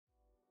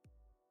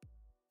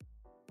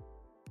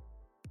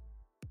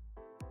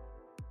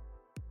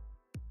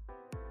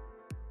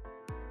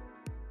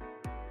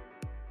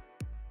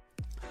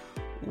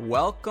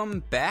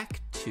Welcome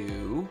back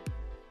to...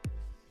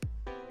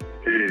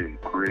 Hey,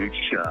 great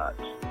shot.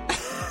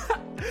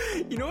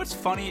 You know what's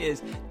funny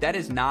is that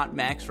is not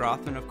Max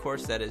Rothman, of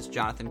course. That is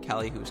Jonathan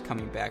Kelly, who's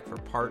coming back for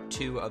part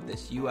 2 of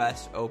this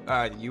U.S.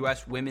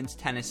 Women's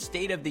Tennis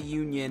State of the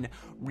Union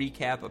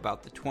recap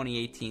about the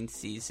 2018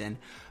 season.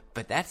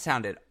 But that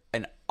sounded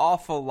an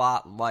awful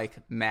lot like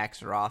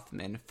Max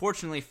Rothman.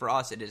 Fortunately for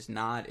us, it is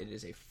not. It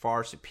is a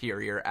far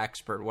superior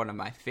expert, one of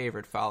my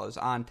favorite follows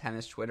on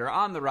tennis Twitter,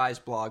 on the Rise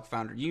blog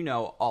founder. You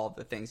know all of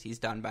the things he's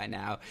done by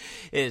now.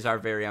 It is our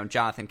very own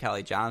Jonathan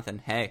Kelly. Jonathan,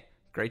 hey,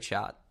 great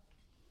shot.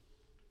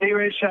 Hey,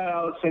 great shot,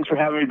 Alex. Thanks for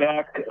having me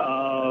back.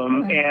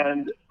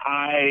 And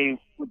I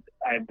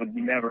would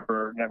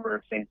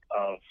never think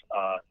of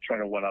trying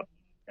to one up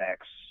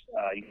Max.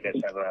 You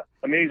guys have an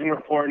amazing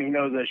report, and he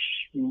knows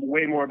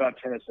way more about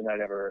tennis than I'd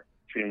ever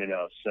dreamed to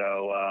know.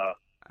 So,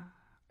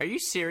 are you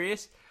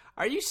serious?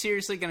 Are you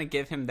seriously going to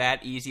give him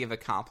that easy of a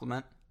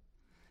compliment?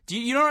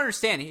 You don't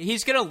understand.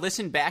 He's going to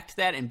listen back to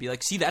that and be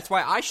like, see, that's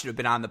why I should have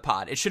been on the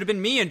pod. It should have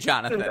been me and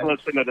Jonathan.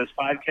 Listen to this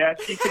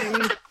podcast. You kidding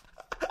me?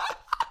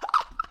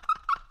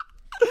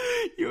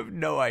 You have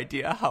no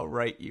idea how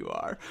right you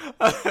are.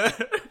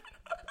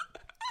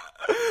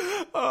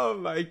 Oh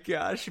my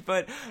gosh.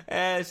 But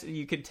as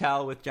you can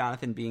tell with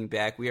Jonathan being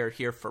back, we are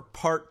here for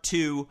part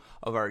 2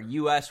 of our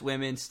U.S.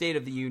 Women's State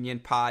of the Union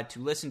pod. To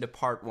listen to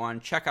part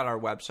 1, check out our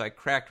website,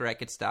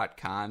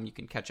 crackrackets.com. You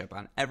can catch up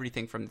on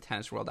everything from the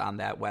tennis world on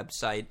that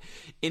website.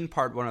 In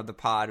part 1 of the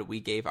pod, we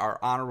gave our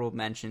honorable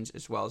mentions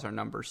as well as our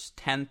numbers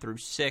 10 through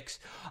 6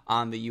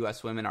 on the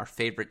U.S. Women, our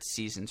favorite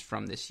seasons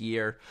from this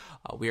year.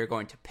 We are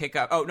going to pick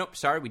up... Oh, nope,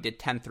 sorry, we did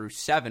 10 through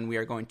 7. We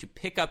are going to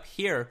pick up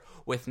here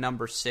with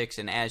number 6,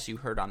 and as you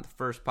heard on the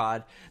first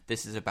pod,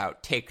 this is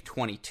about take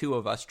 22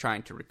 of us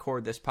trying to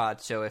record this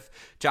pod. So if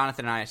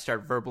Jonathan and I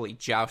start verbally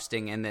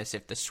jousting in this,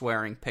 if the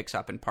swearing picks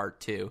up in part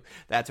 2,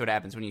 that's what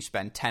happens when you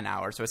spend 10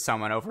 hours with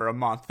someone over a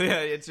month.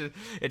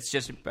 It's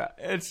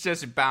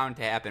just bound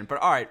to happen. But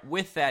all right,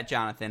 with that,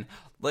 Jonathan,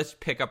 let's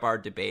pick up our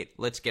debate.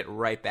 Let's get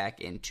right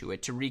back into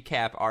it. To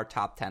recap our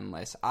top 10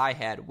 list, I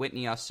had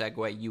Whitney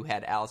Osegueye. You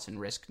had Allison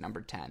Risk,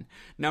 number 10.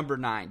 Number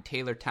 9,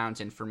 Taylor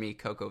Townsend for me,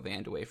 Coco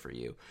Vandeweghe for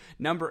you.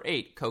 Number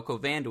 8, Coco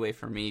Vandeweghe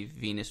for me,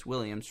 Venus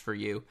Williams for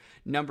you.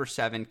 Number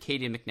 7,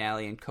 Katie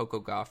McNally and Coco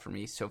Gauff for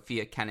me,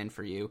 Sophia Kenin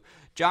for you.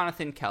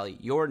 Jonathan Kelly,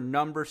 your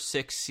number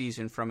 6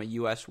 season from a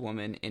U.S.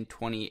 woman in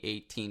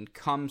 2018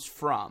 comes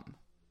from...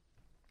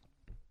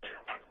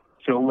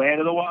 So, Land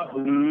of the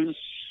Wahoos,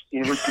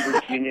 University of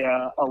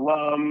Virginia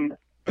alum,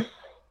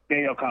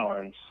 Danielle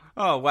Collins.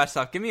 Oh,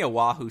 Westhoff, give me a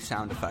Wahoo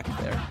sound effect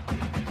there.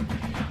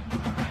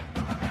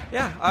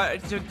 Yeah,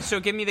 so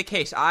give me the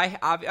case.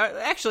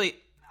 Actually,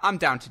 I'm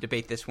down to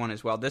debate this one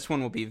as well. This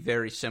one will be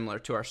very similar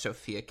to our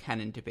Sophia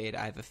Kenin debate,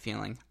 I have a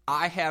feeling.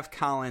 I have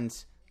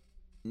Collins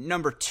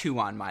number 2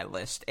 on my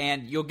list,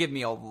 and you'll give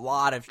me a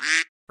lot of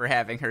for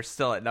having her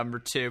still at number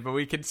 2, but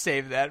we can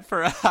save that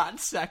for a hot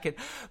second.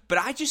 But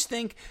I just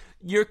think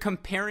you're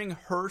comparing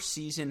her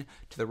season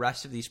to the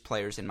rest of these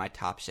players in my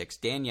top 6.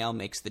 Danielle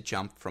makes the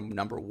jump from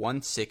number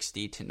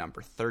 160 to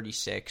number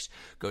 36,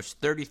 goes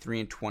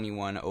 33 and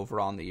 21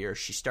 overall in the year.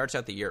 She starts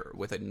out the year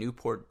with a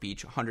Newport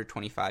Beach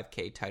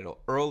 125K title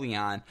early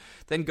on,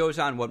 then goes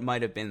on what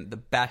might have been the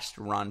best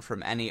run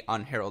from any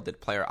unheralded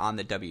player on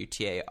the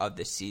WTA of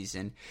the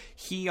season.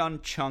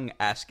 Hyun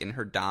Chung-esque in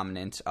her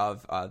dominance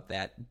of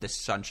the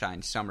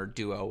Sunshine Summer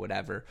duo,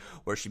 whatever,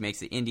 where she makes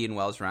the Indian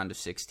Wells round of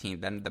 16,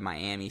 then the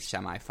Miami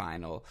semifinal.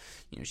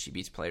 You know, she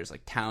beats players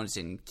like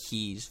Townsend,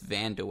 Keys,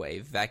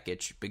 Vandeweghe,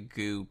 Vekic,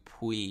 Begu,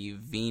 Pui,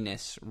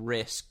 Venus,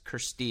 Risk,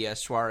 Cristia,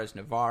 Suarez,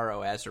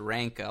 Navarro,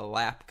 Azarenka,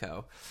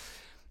 Lapko.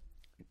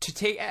 To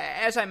take,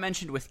 as I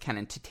mentioned with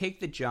Kenin, to take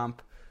the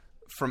jump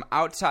from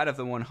outside of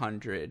the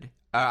 100,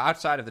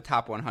 outside of the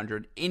top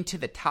 100 into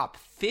the top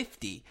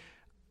 50.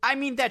 I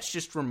mean, that's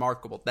just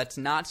remarkable. That's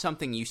not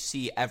something you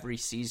see every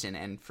season,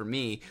 and for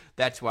me,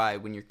 that's why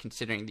when you're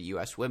considering the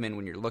U.S. women,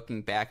 when you're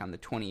looking back on the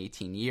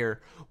 2018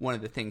 year, one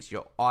of the things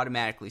you'll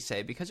automatically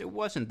say, because it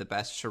wasn't the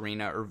best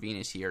Serena or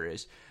Venus year,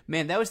 is,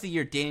 man, that was the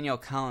year Danielle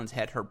Collins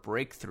had her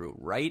breakthrough,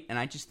 right? And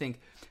I just think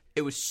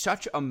it was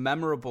such a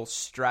memorable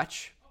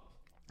stretch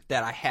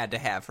that I had to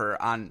have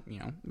her on,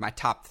 my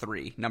top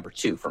 3, number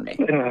 2 for me.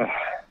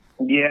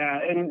 Yeah,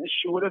 and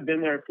she would have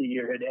been there if the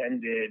year had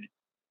ended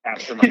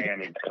after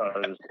Miami,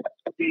 because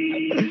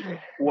she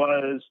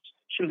was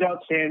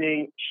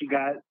outstanding. She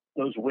got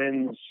those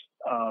wins.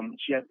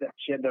 She had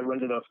that run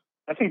to the.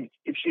 I think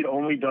if she'd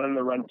only done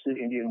the run to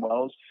Indian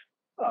Wells,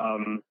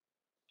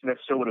 that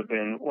still would have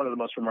been one of the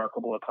most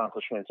remarkable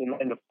accomplishments.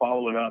 And the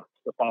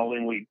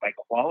following week by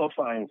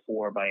qualifying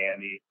for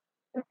Miami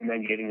and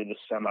then getting to the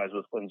semis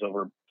with wins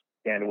over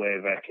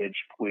Vandeweghe, Vekic,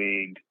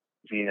 Puig,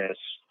 Venus,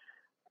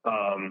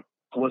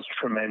 was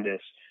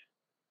tremendous.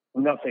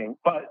 Nothing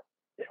but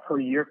her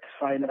year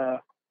kind of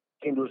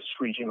came to a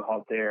screeching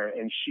halt there,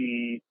 and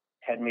she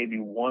had maybe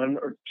 1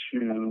 or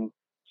 2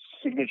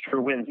 signature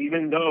wins,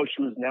 even though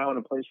she was now in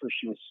a place where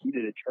she was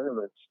seeded at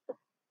tournaments,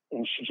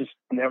 and she just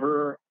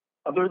never,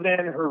 other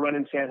than her run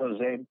in San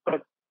Jose,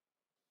 but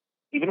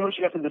even when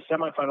she got to the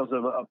semifinals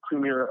of a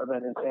premier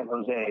event in San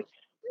Jose,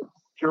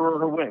 here were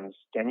her wins.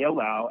 Danielle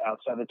Lau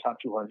outside the top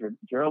 200.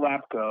 Vera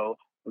Lapko,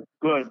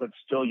 good, but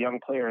still young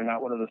player,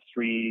 not one of the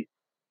three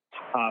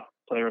top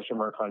players from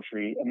her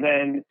country. And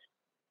then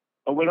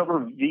a win over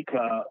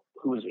Vika,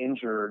 who was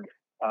injured,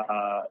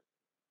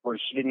 where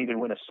she didn't even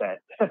win a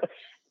set.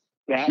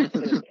 That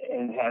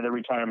and had a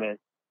retirement.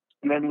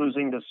 And then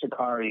losing to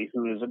Sakari,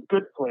 who is a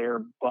good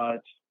player,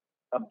 but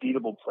a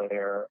beatable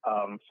player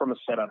from a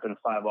setup in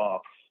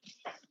 5-all.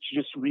 She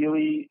just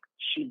really,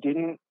 she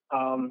didn't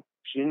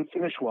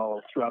finish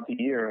well throughout the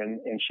year, and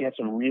she had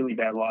some really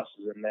bad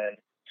losses, and then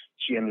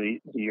she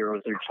ended the year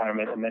with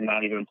retirement, and then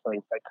not even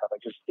playing Fed Cup.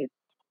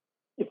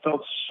 It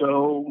felt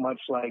so much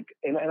like,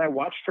 and I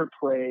watched her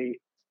play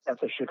at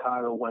the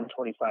Chicago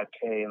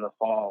 125K in the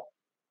fall,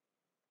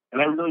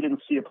 and I really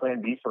didn't see a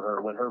plan B for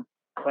her when her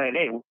plan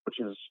A, which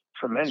is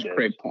tremendous. That's a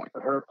great point.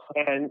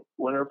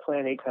 When her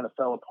plan A kind of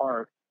fell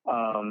apart,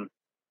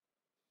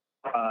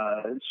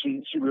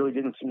 she really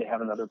didn't seem to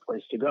have another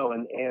place to go.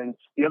 And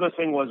the other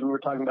thing was, we were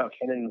talking about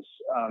Kenin's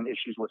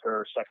issues with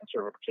her second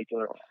serve in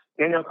particular.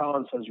 Danielle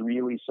Collins has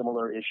really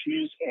similar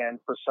issues, and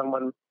for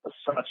someone with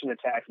such an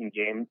attacking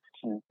game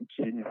to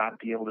not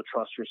be able to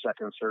trust your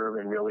second serve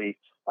and really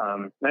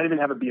not even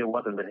have it be a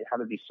weapon, but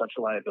have it be such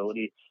a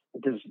liability,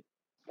 because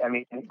I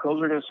mean,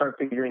 girls are going to start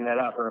figuring that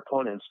out. Her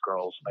opponents,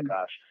 girls, my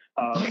gosh,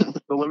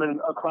 the women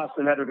across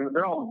the net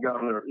they're all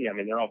younger. Yeah, I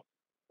mean, they're all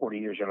 40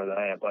 years younger than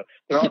I am, but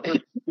we're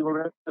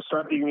going to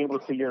start being able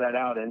to figure that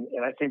out. And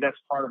I think that's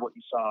part of what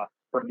you saw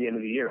at the end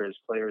of the year is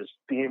players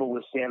being able to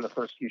withstand the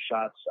first few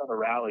shots of a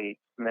rally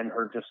and then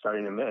her just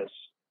starting to miss.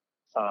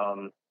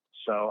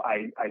 So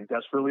I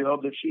desperately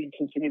hope that she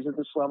continues at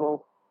this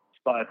level,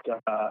 but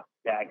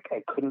yeah,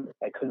 I couldn't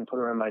put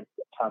her in my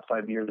top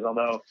 5 years,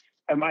 although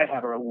I might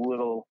have her a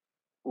little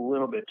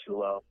bit too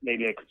low.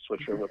 Maybe I could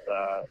switch her with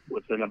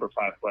the number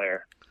 5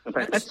 player. In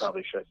fact, I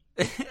probably should.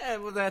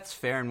 Well, that's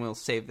fair, and we'll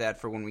save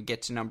that for when we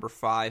get to number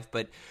 5.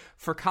 But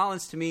for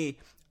Collins, to me,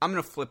 I'm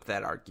going to flip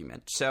that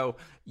argument. So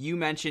you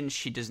mentioned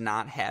she does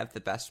not have the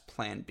best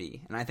plan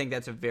B, and I think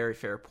that's a very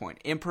fair point.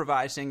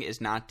 Improvising is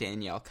not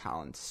Danielle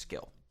Collins'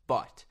 skill,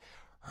 but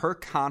her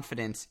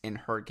confidence in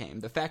her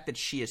game, the fact that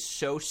she is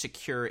so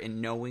secure in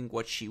knowing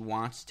what she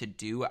wants to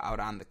do out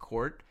on the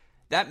court,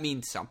 that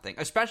means something,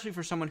 especially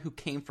for someone who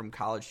came from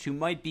college, who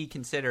might be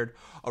considered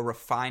a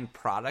refined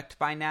product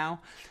by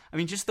now. I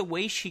mean, just the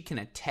way she can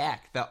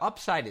attack, the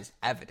upside is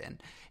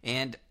evident.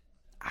 And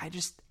I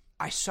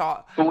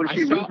saw... But when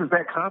she loses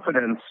that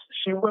confidence,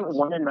 she went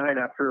 1-9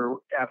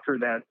 after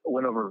that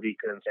win over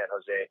Vika in San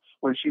Jose.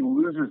 When she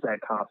loses that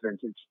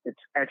confidence, it's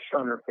etched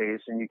on her face,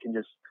 and you can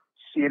just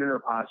see it in her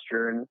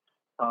posture.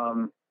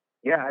 And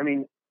yeah, I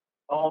mean,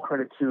 all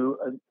credit to,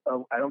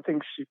 I don't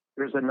think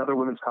there's another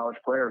women's college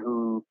player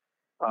who's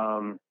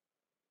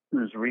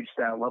reached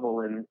that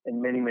level in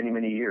many, many,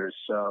 many years.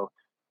 So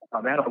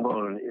that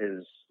alone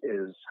is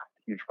a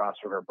huge props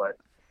for her. But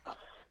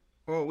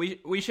well,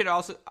 we should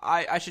also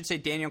I should say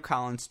Danielle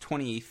Collins,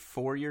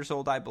 24 years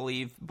old, I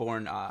believe,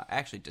 born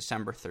actually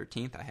December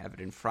 13th. I have it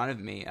in front of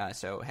me.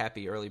 So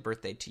happy early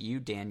birthday to you,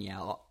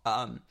 Danielle.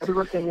 Happy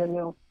birthday,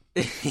 Danielle.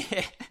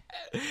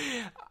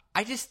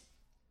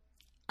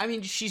 I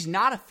mean, she's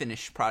not a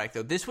finished product,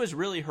 though. This was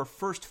really her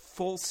first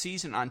full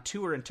season on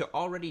tour, and to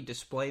already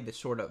display the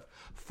sort of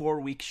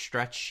 4-week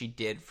stretch she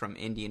did from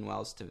Indian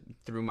Wells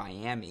through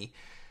Miami,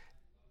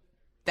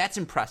 that's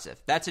impressive.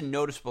 That's a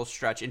noticeable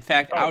stretch. In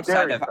fact,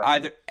 outside of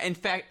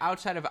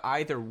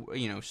either,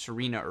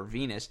 Serena or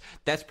Venus,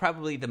 that's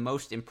probably the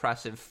most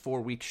impressive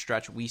 4-week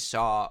stretch we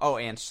saw. Oh,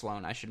 and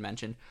Sloane, I should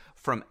mention,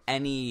 from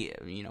any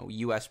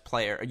U.S.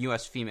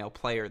 female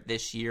player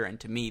this year. And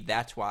to me,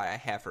 that's why I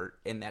have her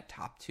in that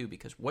top 2,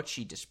 because what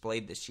she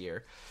displayed this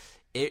year,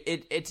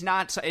 it's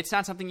not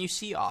something you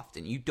see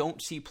often. You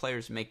don't see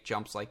players make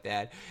jumps like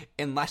that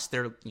unless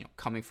they're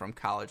coming from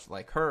college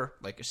like her,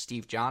 like a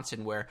Steve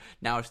Johnson, where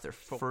now it's their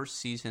first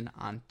season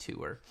on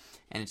tour,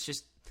 and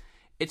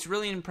it's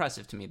really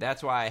impressive to me.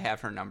 That's why I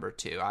have her number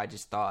 2. I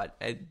just thought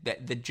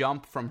that the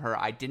jump from her,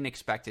 I didn't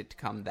expect it to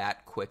come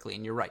that quickly.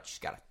 And you're right, she's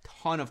got a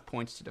ton of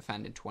points to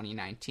defend in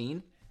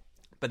 2019,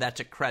 but that's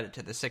a credit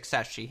to the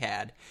success she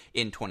had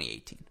in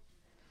 2018.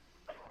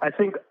 I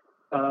think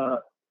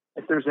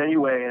if there's any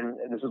way, and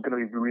this is going to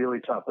be really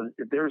tough, but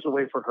if there's a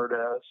way for her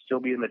to still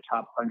be in the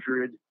top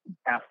 100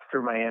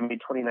 after Miami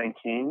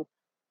 2019,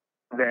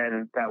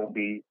 then that will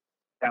be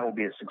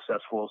a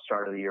successful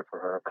start of the year for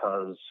her,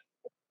 because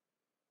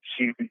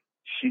she's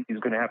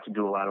going to have to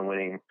do a lot of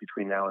winning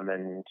between now and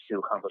then to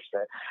accomplish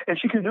that. And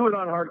she can do it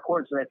on hard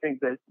courts, and I think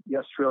that the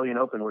Australian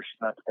Open, where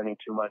she's not defending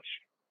too much,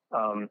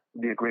 would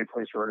be a great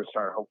place for her to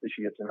start. Hopefully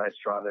she gets a nice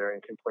draw there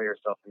and can play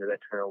herself into that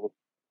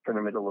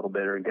tournament a little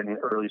bit, or get an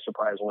early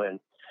surprise win,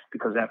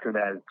 because after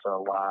that it's a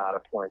lot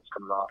of points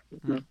coming off.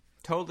 Mm-hmm.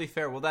 Totally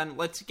fair. Well, then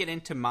let's get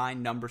into my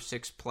number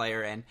 6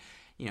 player. And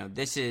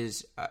this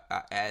is,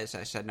 as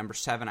I said, number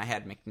 7, I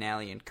had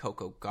McNally and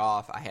Coco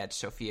Gauff. I had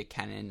Sofia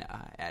Kenin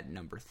at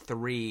number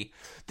 3.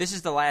 This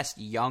is the last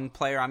young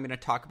player I'm going to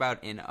talk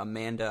about in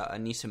Amanda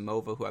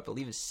Anisimova, who I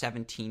believe is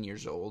 17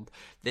 years old.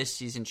 This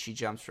season she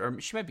jumps, or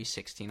she might be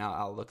 16,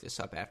 I'll look this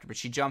up after, but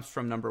she jumps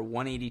from number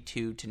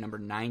 182 to number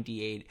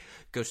 98,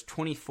 goes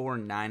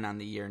 24-9 on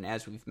the year, and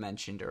as we've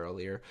mentioned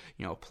earlier,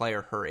 a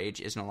player her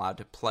age isn't allowed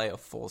to play a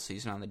full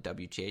season on the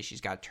WTA.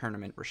 She's got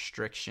tournament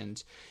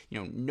restrictions.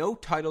 No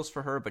titles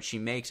for her, but she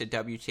makes a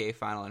WTA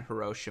final in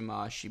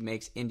Hiroshima. She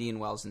makes Indian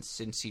Wells and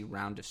Cincy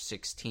round of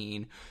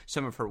 16.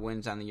 Some of her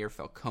wins on the year: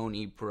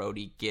 Falcone,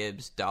 Brody,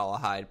 Gibbs,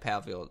 Dolehide,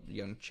 Pavel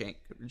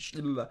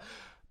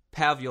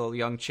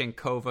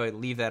Youngchenkova,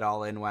 leave that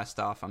all in,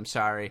 Westhoff, I'm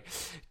sorry.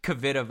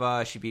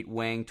 Kvitova, she beat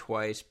Wang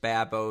twice,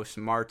 Babos,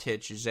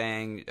 Martic,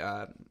 Zhang.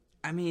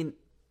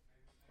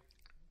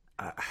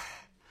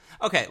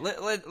 Okay,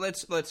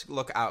 let's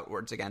look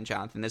outwards again,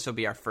 Jonathan. This will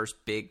be our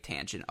first big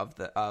tangent of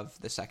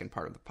the second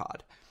part of the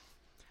pod.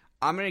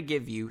 I'm going to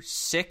give you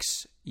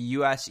 6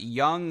 U.S.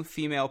 young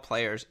female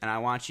players, and I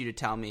want you to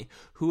tell me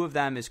who of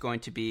them is going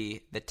to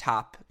be the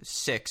top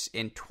 6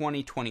 in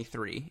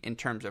 2023 in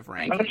terms of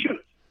ranking.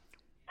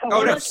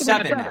 Oh no,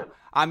 7 now.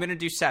 I'm going to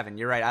do 7.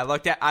 You're right. I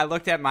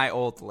looked at my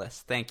old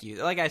list. Thank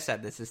you. Like I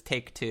said, this is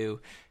take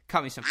 2.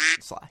 Cut me some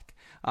slack.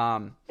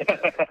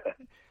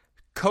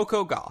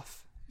 Coco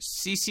Gauff,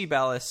 Cici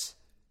Bellis,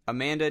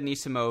 Amanda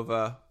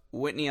Anisimova,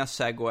 Whitney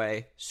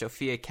Oseguy,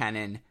 Sofia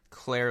Kenin,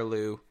 Claire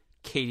Liu,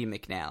 Katie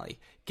McNally.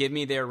 Give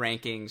me their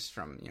rankings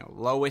from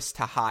lowest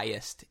to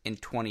highest in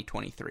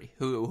 2023.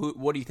 Who?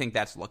 What do you think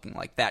that's looking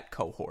like? That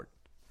cohort.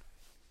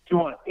 Do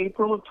you want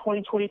April of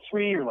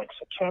 2023 or like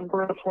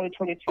September of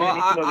 2023? Well,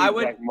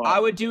 I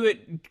would do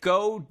it.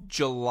 Go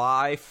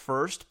July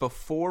 1st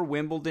before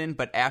Wimbledon,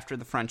 but after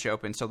the French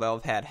Open, so they'll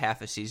have had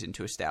half a season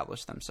to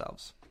establish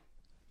themselves.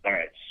 All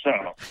right,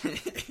 so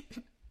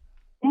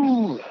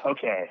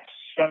okay,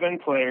 7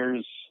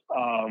 players,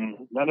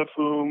 none of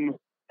whom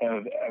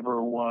have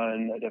ever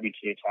won a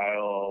WTA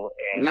title,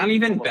 and not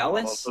even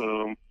Bellis.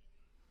 For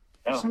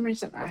some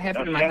reason, I have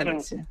it in my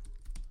head.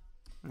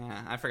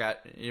 Yeah, I forgot.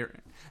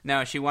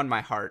 No, she won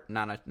my heart,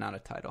 not a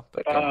title.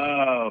 But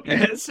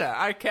okay.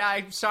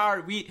 I'm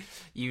sorry.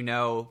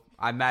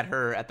 I met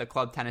her at the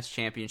Club Tennis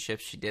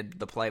Championships. She did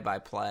the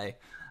play-by-play.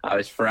 I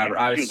was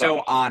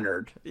so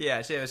honored.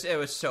 Yes, it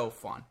was so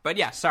fun. But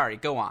yeah, sorry.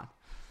 Go on.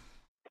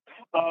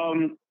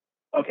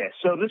 Okay,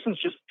 so this is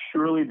just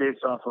purely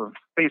based off of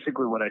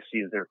basically what I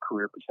see as their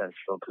career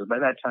potential, because by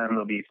that time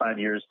they'll be 5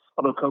 years.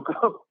 Although Coco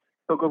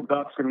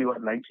Gauff's going to be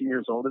 19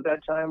 years old at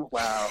that time.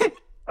 Wow.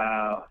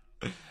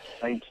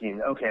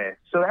 19. Okay,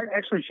 so that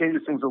actually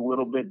changes things a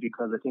little bit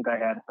because I think I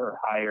had her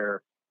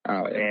higher,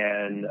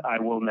 and I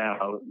will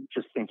now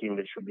just thinking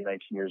that she'll be 19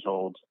 years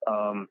old.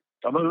 Although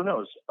who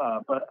knows?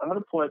 But I'm going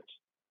to put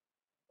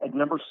at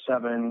number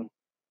 7.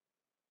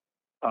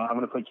 I'm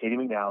going to put Katie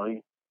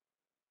McNally.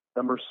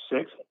 Number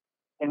 6.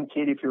 And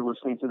Katie, if you're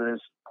listening to this,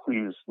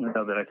 please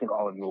know that I think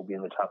all of you will be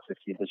in the top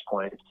 50 at this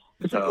point.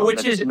 So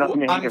which is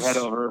nothing to hang your head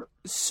over.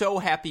 So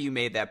happy you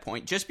made that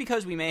point. Just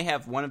because we may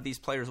have one of these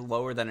players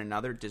lower than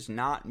another does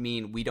not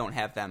mean we don't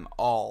have them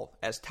all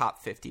as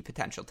top 50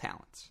 potential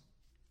talents.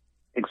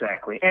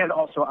 Exactly. And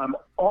also, I'm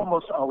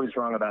almost always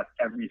wrong about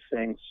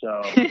everything,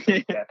 so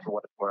that's for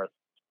what it's worth.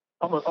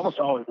 Almost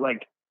always,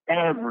 like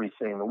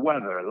everything, the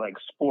weather, like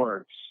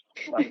sports,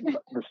 like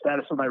the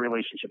status of my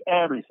relationship,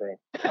 everything.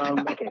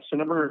 Okay, so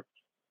number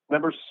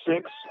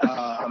 6,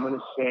 I'm going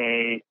to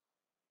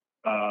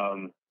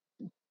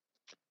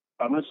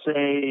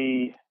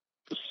say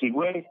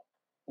Segway.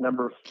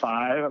 Number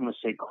 5, I'm going to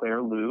say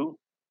Claire Liu.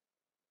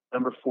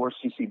 Number 4,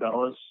 Cici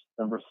Bellis.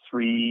 Number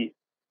 3,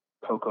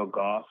 Coco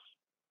Gauff.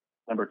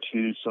 Number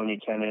 2, Sonia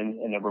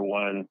Kenin. And number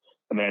 1,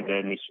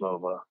 Amanda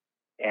Anisimova.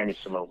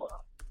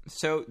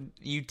 So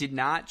you did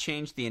not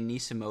change the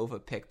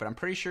Anisimova pick, but I'm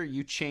pretty sure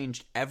you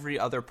changed every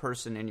other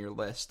person in your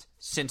list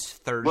since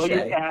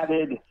Thursday.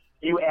 Well,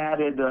 you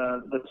added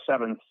the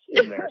 7th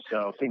in there,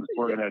 so things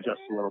were going to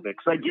adjust a little bit.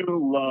 Because I do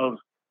love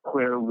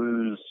Claire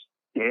Liu's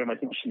game. I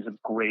think she's a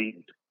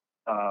great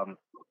ball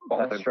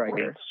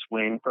striker,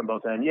 swing from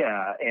both ends.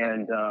 Yeah,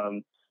 and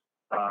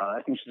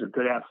I think she's a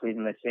good athlete,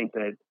 and I think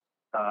that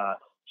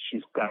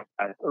she's got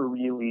a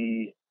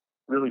really,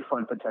 really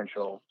fun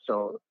potential.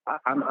 So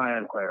I'm high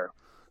on Claire.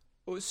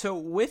 So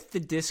with the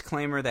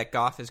disclaimer that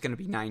Gauff is going to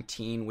be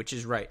 19, which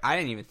is right. I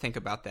didn't even think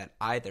about that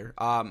either.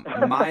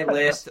 My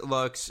list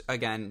looks,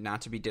 again,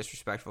 not to be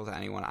disrespectful to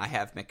anyone, I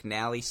have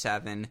McNally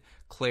 7,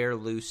 Claire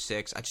Liu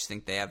 6. I just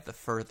think they have the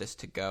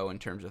furthest to go in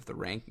terms of the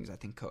rankings.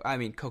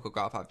 Coco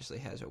Gauff obviously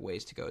has a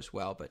ways to go as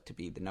well, but to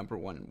be the number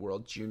 1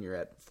 world junior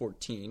at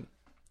 14,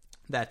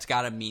 that's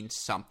got to mean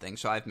something.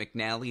 So I have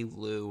McNally,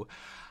 Liu.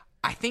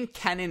 I think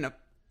Kenin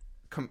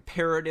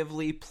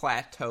comparatively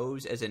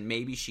plateaus, as in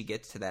maybe she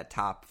gets to that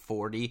top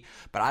 40,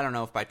 but I don't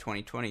know if by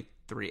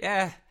 2023,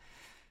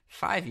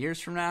 5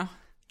 years from now,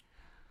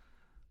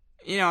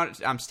 You know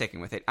what? I'm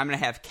sticking with it. I'm going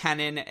to have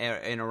Kenin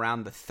in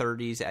around the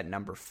 30s at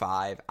number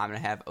 5. I'm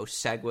going to have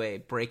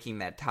Osegue breaking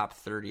that top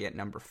 30 at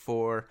number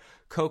 4.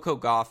 Coco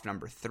Gauff,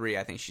 number 3.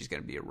 I think she's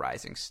going to be a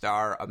rising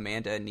star.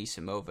 Amanda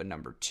Anisimova,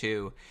 number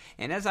 2.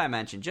 And as I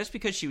mentioned, just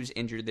because she was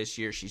injured this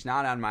year, she's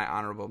not on my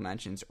honorable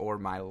mentions or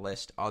my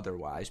list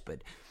otherwise.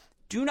 But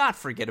do not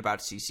forget about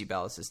Cece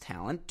Bellis'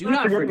 talent. Do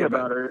not forget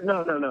about her.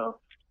 No.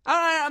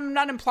 I'm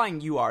not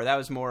implying you are. That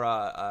was more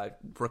a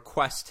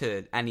request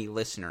to any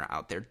listener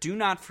out there. Do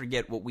not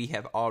forget what we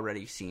have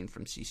already seen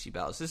from Cece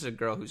Bellis. This is a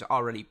girl who's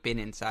already been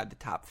inside the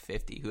top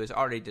 50, who has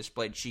already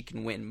displayed she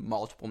can win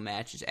multiple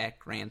matches at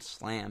Grand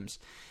Slams.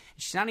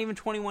 She's not even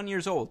 21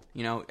 years old.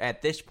 You know,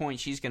 at this point,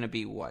 she's going to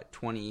be,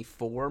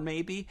 24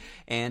 maybe?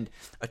 And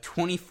a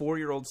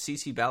 24-year-old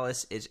Cece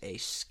Bellis is a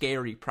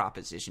scary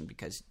proposition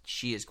because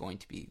she is going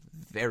to be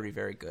very,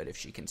 very good if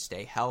she can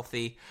stay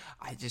healthy.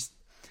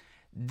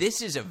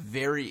 This is a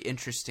very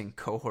interesting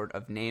cohort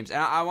of names.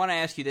 And I want to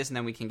ask you this, and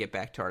then we can get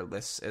back to our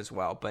lists as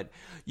well. But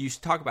you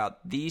talk about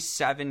these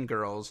 7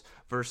 girls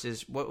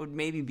versus what would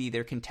maybe be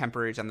their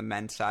contemporaries on the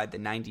men's side, the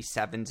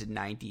 97s and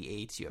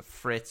 98s. You have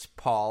Fritz,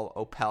 Paul,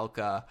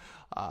 Opelka,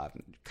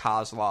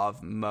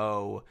 Kozlov,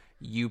 Mo,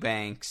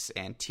 Eubanks,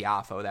 and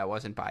Tiafoe. That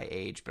wasn't by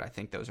age, but I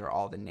think those are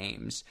all the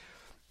names.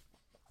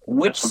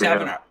 Which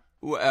 7 are...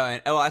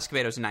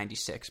 Escobedo's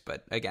 96,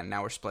 but again,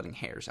 now we're splitting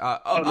hairs.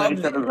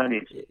 97,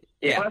 98.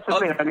 Yeah, well, that's the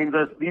thing. I mean,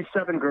 these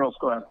 7 girls,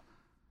 go ahead.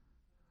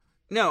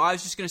 No, I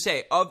was just going to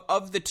say,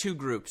 of the 2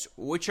 groups,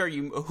 which are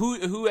you?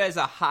 Who has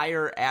a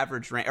higher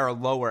average rank or a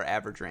lower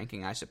average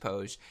ranking, I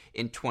suppose,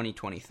 in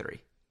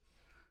 2023?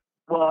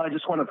 Well, I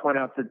just want to point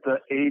out that the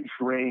age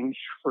range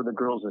for the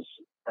girls is,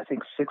 I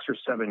think, 6 or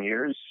 7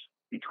 years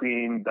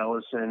between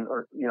Bellis and,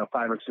 5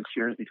 or 6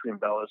 years between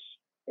Bellis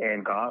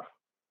and Gauff.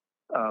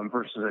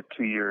 Versus a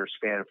 2-year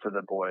span for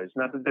the boys.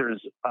 Not that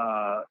there's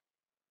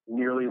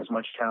nearly as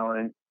much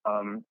talent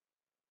on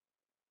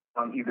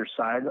either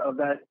side of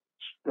that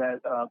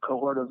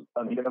cohort of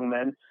young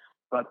men,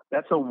 but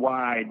that's a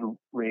wide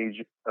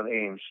range of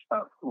age.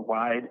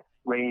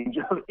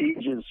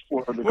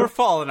 For the. We're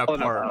falling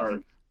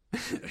apart.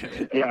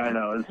 Yeah, I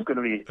know. It's going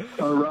to be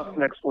a rough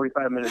next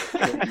 45 minutes,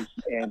 ladies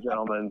and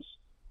gentlemen.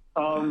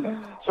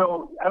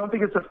 So I don't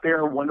think it's a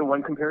fair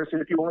one-to-one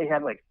comparison. If you only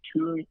had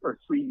 2 or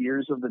 3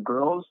 years of the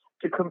girls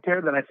to compare,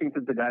 then I think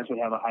that the guys would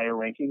have a higher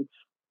ranking,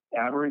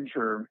 average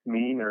or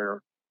mean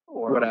or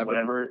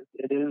whatever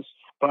it is.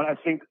 But I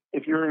think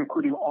if you're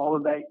including all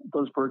of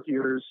those birth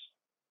years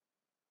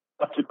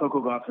up to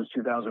Coco Gauff's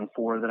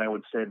 2004, then I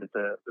would say that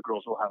the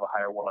girls will have a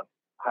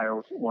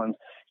higher ones.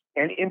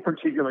 And in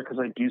particular, because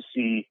I do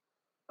see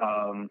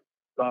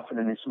Gauff and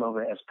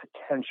Anisimova as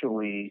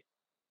potentially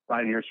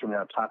 5 years from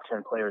now, top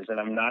 10 players, and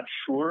I'm not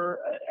sure.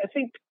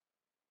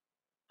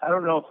 I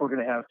don't know if we're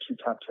going to have 2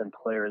 top 10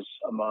 players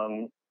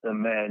among the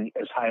men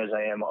as high as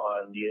I am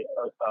on the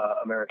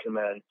American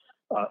men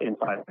in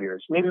 5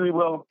 years. Maybe we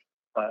will,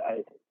 but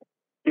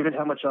given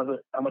how much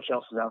else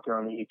is out there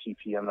on the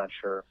ATP, I'm not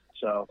sure.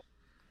 So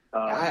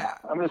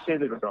I'm going to say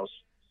the girls.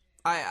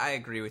 I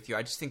agree with you.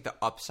 I just think the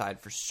upside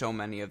for so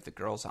many of the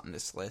girls on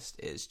this list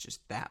is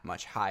just that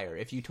much higher.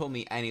 If you told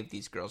me any of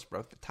these girls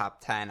broke the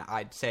top 10,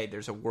 I'd say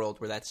there's a world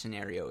where that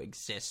scenario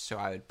exists, so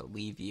I would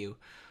believe you.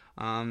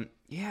 And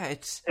I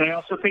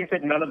also think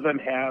that none of them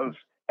have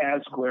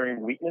as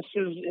glaring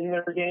weaknesses in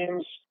their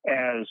games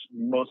as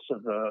most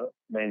of the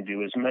men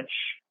do. As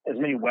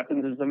many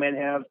weapons as the men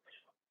have,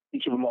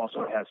 each of them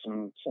also has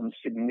some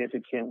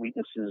significant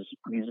weaknesses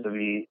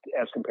vis-a-vis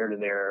as compared to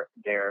their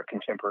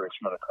contemporaries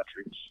from other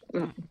countries.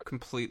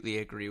 Completely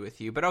agree with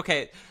you. But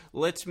okay,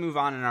 let's move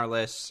on in our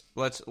list.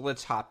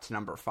 Let's hop to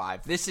number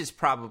 5. This is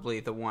probably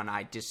the one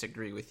I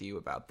disagree with you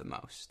about the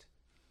most.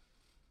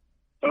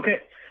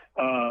 Okay.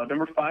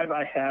 Number 5,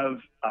 I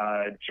have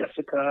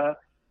Jessica,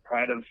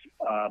 Pride of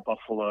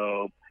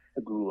Buffalo,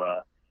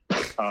 Pegula.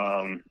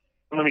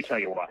 Let me tell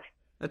you why.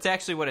 That's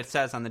actually what it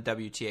says on the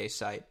WTA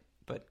site.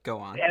 But go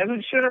on. As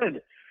it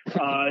should.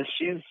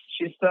 She's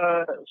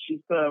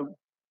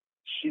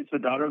the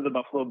daughter of the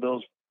Buffalo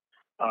Bills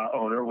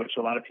owner, which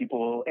a lot of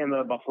people, and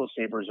the Buffalo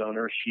Sabres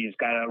owner. She's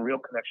got a real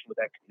connection with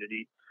that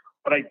community.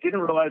 What I didn't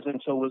realize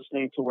until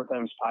listening to Work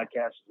Time's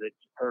podcast is that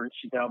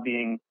she's now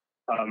being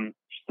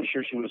this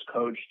year she was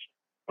coached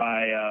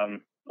by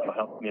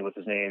help me with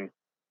his name,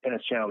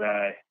 Tennis Channel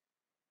guy.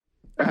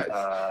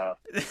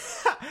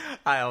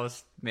 I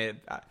almost made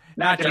it.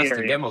 Not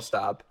Justin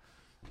Gimelstob.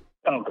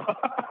 Oh,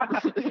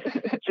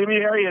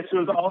 Jimmy Arias,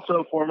 who is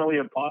also formerly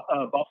of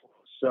Buffalo.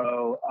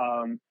 So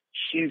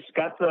she's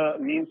got the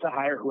means to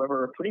hire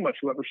pretty much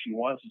whoever she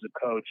wants as a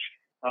coach.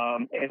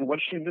 And what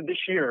she did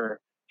this year,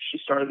 she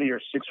started the year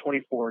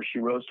 624. She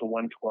rose to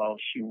 112.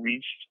 She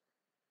reached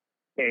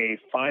a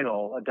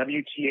final, a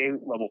WTA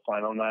level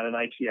final, not an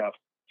ITF,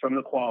 from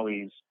the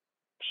qualies.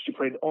 She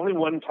played only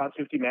one top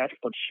 50 match,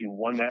 but she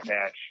won that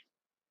match.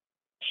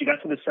 She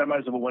got to the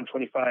semis of a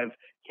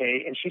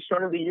 125K, and she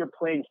started the year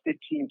playing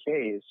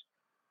 15Ks.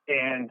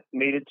 and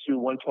made it to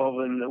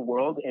 112 in the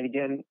world. And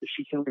again, if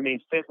she can remain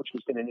fit, which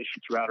has been an issue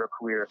throughout her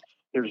career,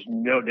 there's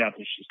no doubt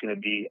that she's going to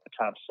be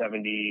a top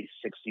 70,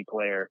 60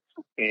 player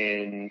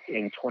in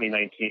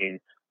 2019.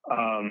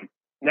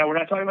 Now, we're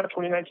not talking about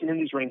 2019 in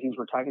these rankings.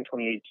 We're talking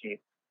 2018.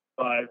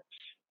 But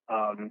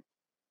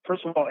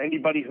first of all,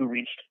 anybody who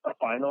reached a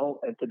final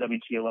at the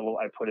WTA level,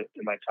 I put it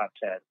in my top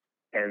 10.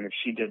 And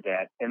she did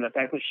that. And the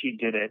fact that she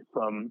did it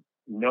from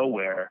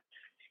nowhere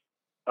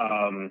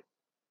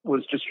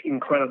was just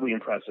incredibly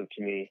impressive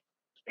to me.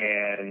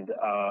 And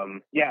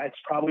it's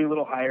probably a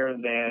little higher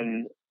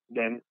than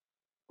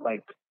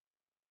like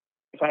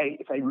if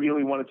I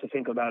really wanted to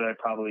think about it, I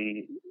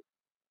probably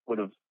would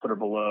have put her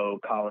below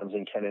Collins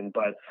and Kenin,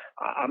 but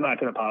I'm not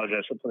going to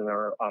apologize for putting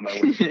her on my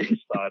list. I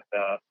just thought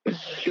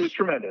she was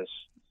tremendous.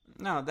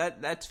 No,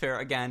 that's fair.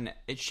 Again,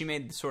 she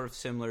made the sort of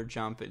similar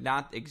jump,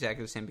 not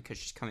exactly the same because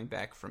she's coming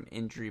back from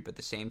injury, but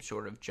the same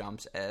sort of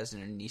jumps as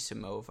in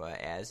Anisimova,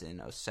 as in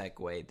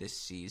Osegué this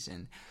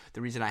season.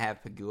 The reason I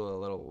have Pegula a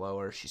little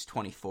lower, she's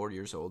 24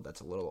 years old.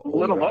 That's a little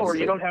lower.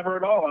 You don't have her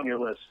at all on your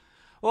list.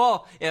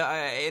 Well,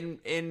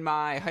 in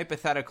my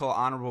hypothetical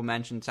honorable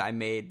mentions I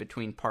made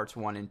between parts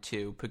 1 and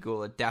 2,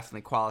 Pegula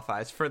definitely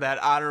qualifies for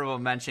that honorable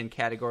mention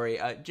category.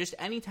 Just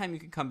anytime you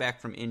can come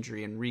back from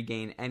injury and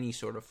regain any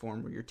sort of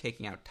form where you're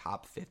taking out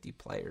top 50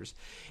 players,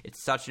 it's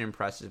such an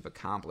impressive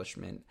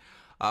accomplishment.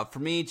 For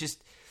me,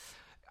 just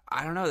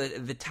I don't know,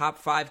 the top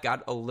 5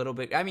 got a little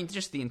bit. I mean,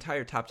 just the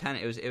entire top 10.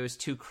 It was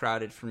too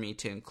crowded for me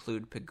to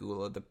include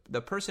Pegula.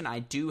 The person I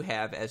do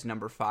have as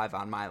number 5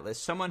 on my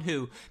list, someone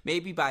who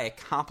maybe by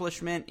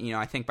accomplishment,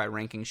 I think by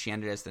ranking she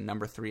ended as the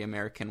number 3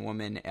 American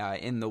woman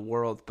in the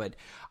world, but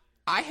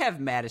I have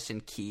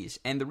Madison Keys,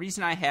 and the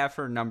reason I have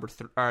her number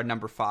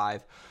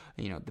 5.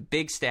 The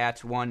big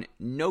stats. 1,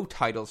 no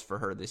titles for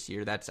her this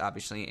year. That's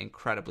obviously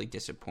incredibly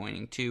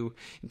disappointing. 2,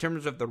 in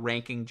terms of the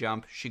ranking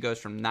jump, she goes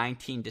from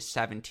 19 to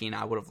 17.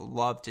 I would have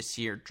loved to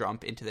see her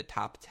jump into the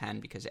top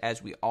 10 because,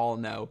 as we all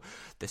know,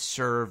 the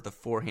serve, the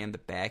forehand, the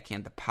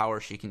backhand, the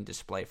power she can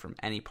display from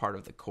any part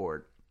of the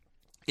court,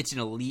 it's an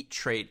elite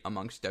trait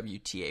amongst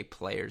WTA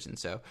players. And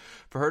so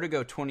for her to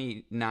go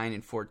 29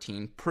 and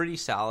 14, pretty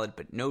solid,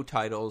 but no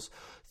titles,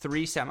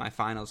 3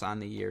 semifinals on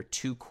the year,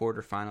 2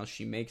 quarterfinals.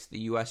 She makes the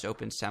U.S.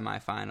 Open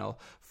semifinal,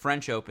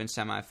 French Open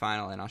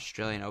semifinal, and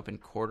Australian Open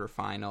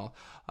quarterfinal.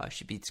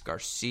 She beats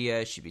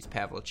Garcia, she beats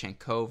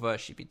Pavlyuchenkova,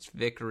 she beats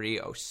Vickery,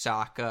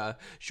 Osaka,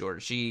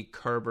 Georgie,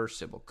 Kerber,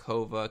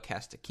 Cibulkova,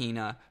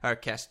 Kastakina,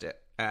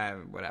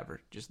 or whatever,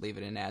 just leave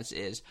it in as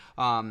is.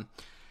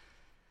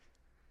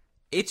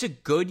 It's a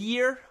good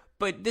year,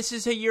 but this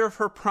is a year of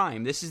her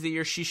prime. This is the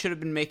year she should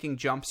have been making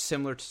jumps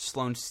similar to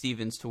Sloane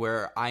Stephens, to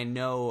where I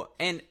know,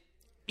 and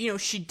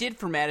she did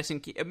for Madison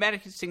Keys.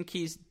 Madison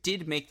Keys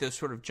did make those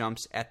sort of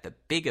jumps at the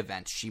big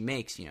events. She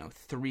makes,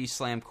 3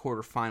 slam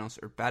quarterfinals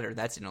or better.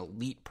 That's an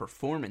elite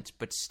performance,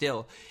 but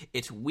still,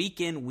 it's week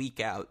in, week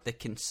out, the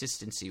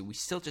consistency. We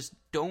still just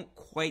don't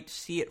quite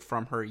see it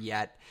from her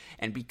yet,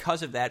 and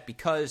because of that,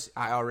 because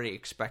I already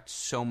expect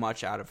so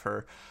much out of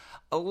her,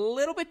 a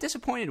little bit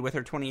disappointed with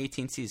her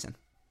 2018 season.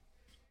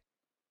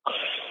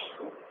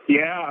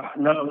 Yeah,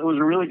 no, it was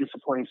a really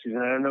disappointing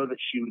season. I don't know that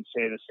she would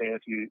say the same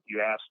if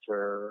you asked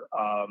her,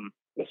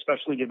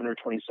 especially given her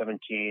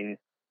 2017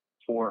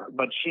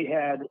 but she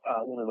had,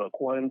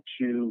 1,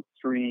 2,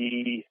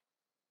 3,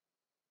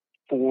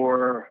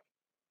 4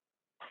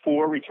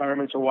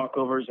 retirements or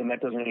walkovers, and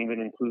that doesn't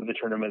even include the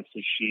tournaments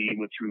that she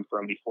withdrew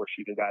from before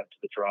she even got to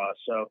the draw.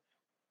 So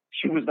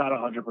she was not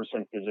 100%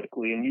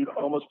 physically, and you'd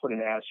almost put an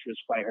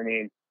asterisk by her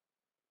name.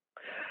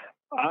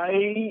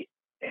 I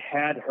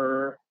had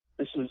her,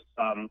 this is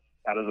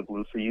out of the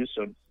blue for you,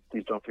 so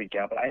please don't freak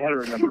out, but I had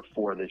her number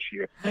 4 this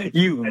year.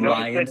 You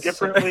lying. I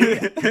differently.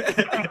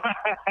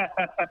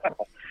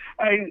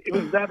 It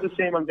was not the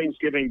same on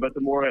Thanksgiving, but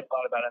the more I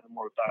thought about it, the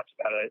more I thought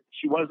about it.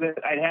 She wasn't,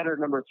 I had her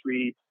number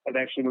 3. I've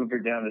actually moved her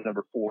down to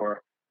number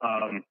 4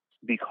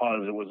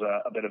 because it was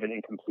a bit of an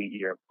incomplete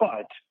year.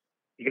 But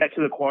you get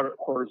to the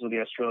quarters of the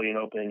Australian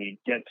Open, you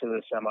get to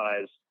the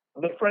semis,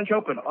 the French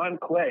Open on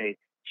clay.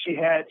 She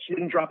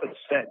didn't drop a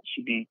set.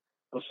 She beat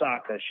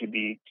Osaka. She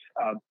beat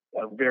a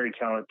very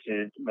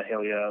talented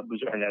Mahalia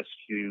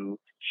Buzarnescu.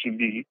 She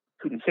beat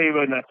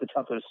Kuznetsova, not the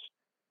toughest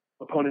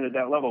opponent at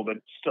that level, but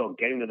still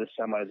getting to the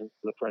semis of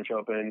the French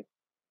Open,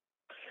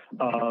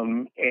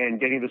 and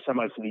getting to the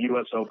semis of the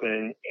U.S.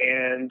 Open,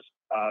 and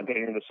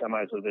getting to the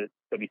semis of the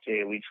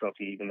WTA Elite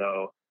Trophy, even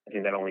though I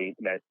think that only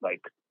meant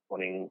like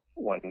winning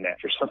 1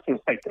 match or something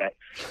like that.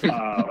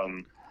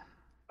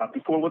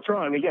 Before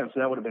withdrawing again, so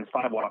that would have been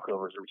 5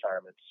 walkovers or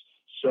retirements.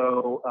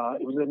 So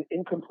it was an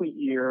incomplete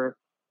year.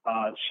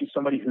 She's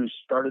somebody who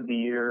started the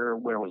year.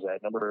 Where was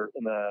that number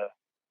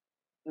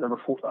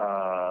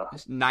 4?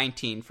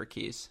 19 for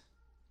Keys.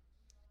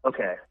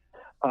 Okay,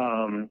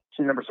 to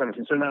number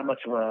 17. So not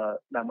much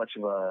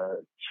of a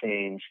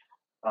change.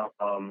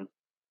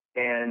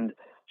 And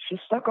she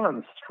stuck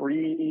on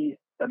 3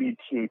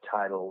 WTA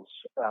titles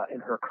in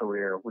her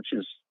career, which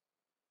is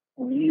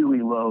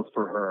really low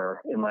for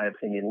her, in my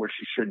opinion, where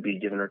she should be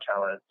given her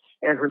talent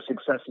and her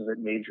successes at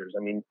majors.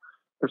 I mean,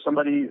 for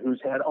somebody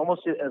who's had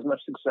almost as much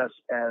success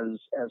as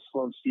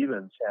Sloane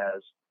Stephens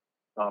has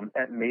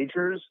at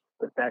majors,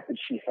 the fact that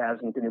she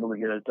hasn't been able to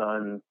get it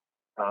done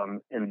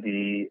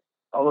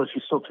although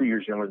she's still 2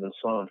 years younger than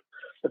Sloane,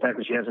 the fact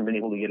that she hasn't been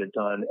able to get it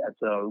done at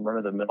the run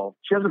of the mill.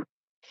 She hasn't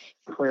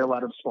played a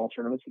lot of small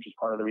tournaments, which is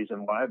part of the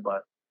reason why.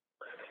 But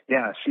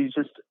yeah, she's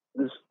just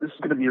this is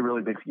going to be a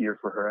really big year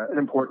for her, an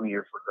important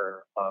year for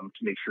her to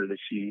make sure that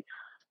she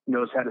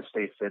knows how to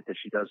stay fit, that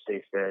she does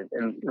stay fit,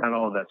 and not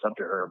all of that's up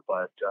to her,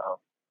 but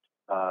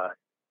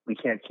we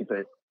can't keep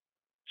it.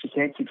 She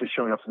can't keep just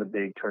showing up for the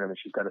big tournament.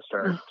 She's got to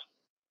start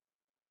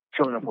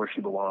showing up where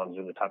she belongs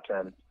in the top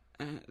 10.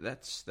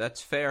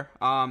 That's fair.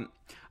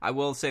 I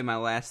will say my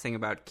last thing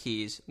about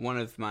Keys, one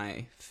of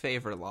my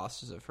favorite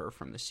losses of her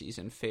from the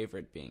season,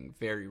 favorite being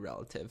very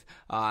relative.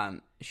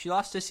 She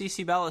lost to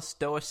Cece Bellis,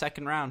 DOA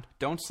second round.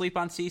 Don't sleep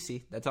on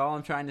Cece. That's all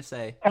I'm trying to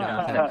say,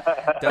 Jonathan.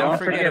 Don't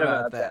forget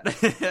about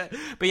that.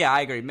 But yeah,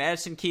 I agree.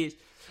 Madison Keys.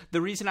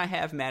 The reason I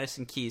have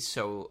Madison Keys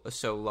so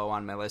low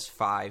on my list,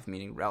 5,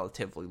 meaning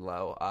relatively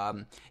low,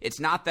 it's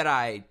not that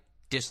I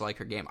dislike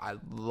her game. I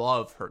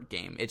love her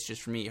game. It's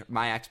just, for me,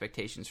 my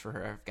expectations for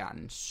her have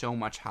gotten so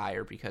much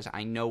higher because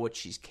I know what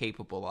she's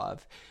capable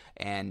of.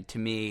 And to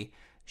me,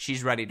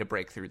 she's ready to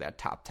break through that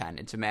top 10.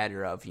 It's a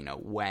matter of,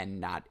 when,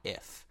 not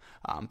if.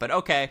 But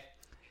okay,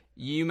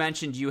 you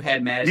mentioned you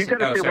had Madison. You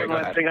got to say one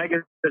last thing. I got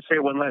to say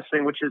one last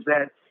thing, which is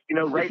that,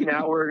 right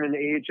now we're in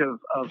an age of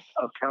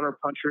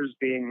counterpunchers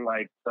being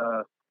like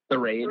the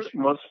rage.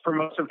 For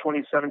most of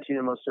 2017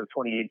 and most of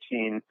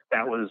 2018,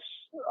 that was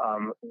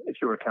if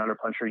you were a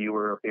counterpuncher, you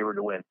were a favorite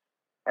to win.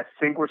 I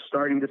think we're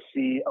starting to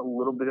see a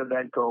little bit of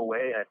that go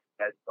away.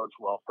 That bodes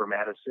well for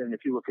Madison.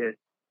 If you look at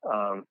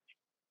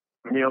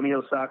Naomi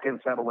Osaka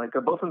and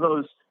Sabalenka, both of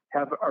those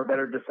are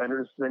better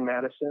defenders than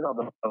Madison,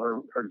 although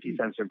her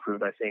defense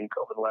improved, I think,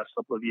 over the last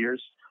couple of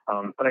years.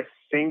 But I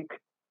think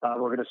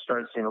we're going to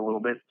start seeing a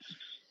little bit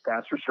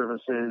faster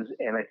services,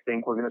 and I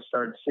think we're going to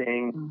start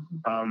seeing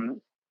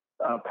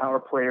power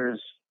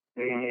players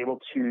being able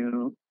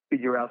to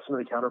figure out some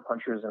of the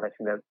counterpunchers, and I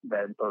think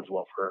that bodes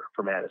well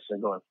for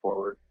Madison going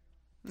forward.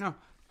 No,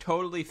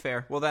 totally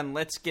fair. Well, then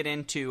let's get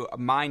into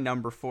my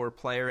number 4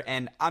 player,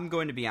 and I'm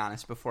going to be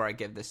honest before I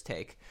give this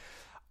take.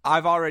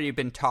 I've already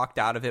been talked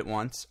out of it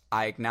once.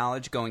 I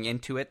acknowledge going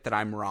into it that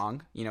I'm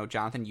wrong.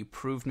 Jonathan, you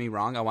proved me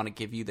wrong. I want to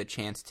give you the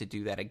chance to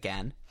do that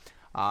again.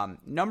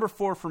 Number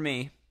 4 for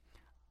me,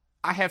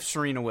 I have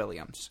Serena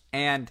Williams,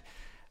 and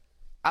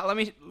let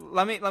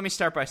me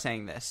start by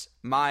saying this.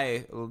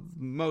 My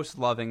most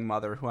loving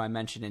mother, who I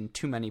mentioned in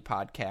too many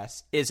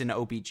podcasts, is an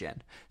OB-GYN.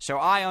 So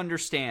I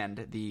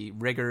understand the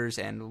rigors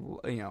and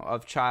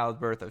of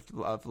childbirth,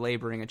 of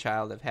laboring a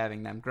child, of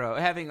having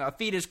a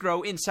fetus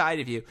grow inside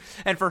of you.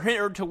 And for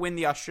her to win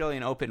the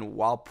Australian Open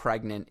while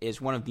pregnant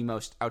is one of the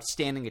most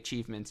outstanding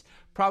achievements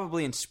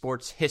probably in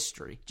sports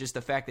history. Just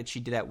the fact that she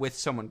did that with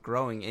someone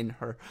growing in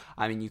her.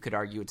 I mean, you could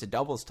argue it's a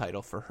doubles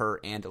title for her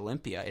and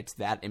Olympia. It's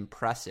that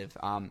impressive.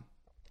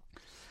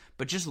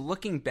 But just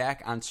looking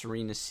back on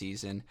Serena's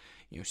season,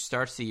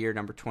 starts the year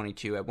number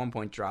 22, at one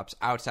point drops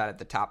outside of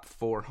the top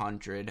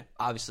 400,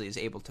 obviously is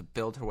able to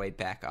build her way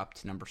back up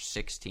to number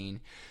 16.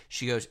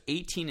 She goes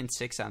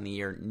 18-6 on the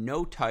year,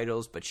 no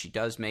titles, but she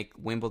does make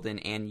Wimbledon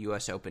and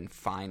U.S. Open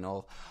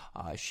final.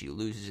 She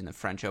loses in the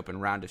French Open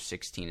round of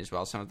 16 as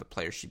well. Some of the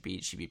players she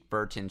beat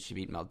Burton, she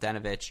beat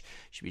Mladenovic,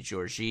 she beat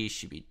Georgie,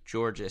 she beat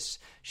Georges,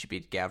 she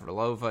beat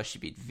Gavrilova, she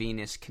beat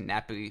Venus,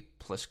 Kanepi,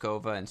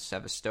 Pliskova, and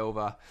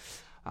Sevastova.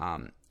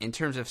 In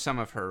terms of some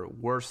of her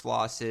worst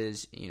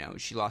losses,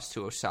 she lost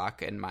to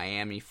Osaka in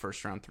Miami,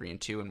 first round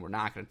 3-2, and we're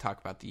not going to talk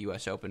about the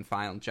U.S. Open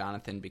final,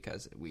 Jonathan,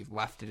 because we've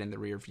left it in the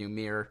rearview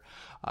mirror.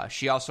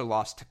 She also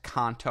lost to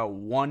Konta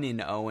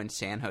 1-0 in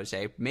San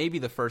Jose, maybe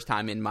the first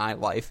time in my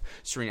life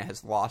Serena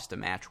has lost a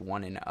match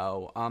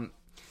 1-0.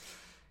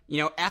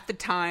 At the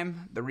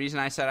time, the reason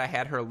I said I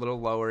had her a little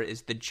lower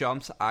is the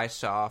jumps I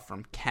saw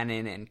from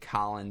Kenin and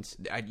Collins.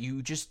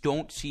 You just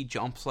don't see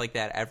jumps like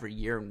that every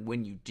year, and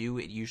when you do,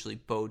 it usually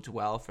bodes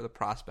well for the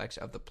prospects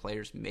of the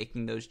players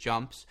making those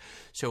jumps.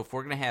 So if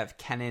we're going to have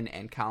Kenin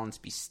and Collins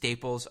be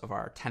staples of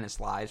our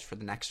tennis lives for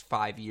the next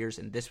 5 years,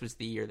 and this was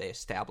the year they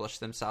established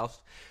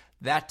themselves,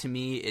 that to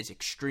me is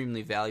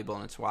extremely valuable,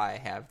 and it's why I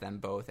have them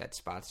both at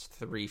spots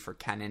 3 for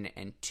Kenin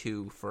and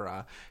 2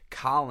 for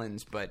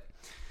Collins. But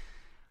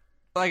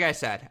like I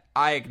said,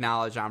 I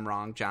acknowledge I'm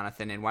wrong,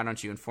 Jonathan, and why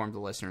don't you inform the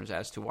listeners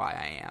as to why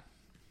I am?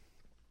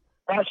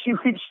 She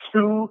reached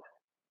 2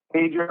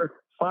 major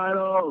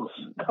finals.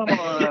 Come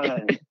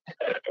on.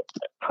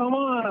 Come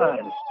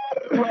on.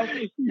 Well,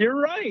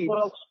 you're right.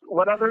 Well,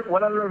 what other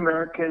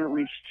American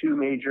reached 2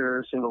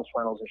 major singles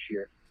finals this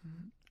year?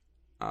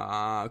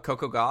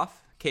 Coco Gauff?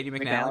 Katie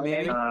McNally,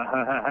 maybe?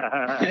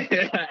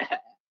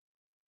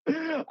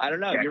 I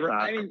don't know. You're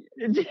right.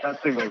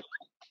 That's singles.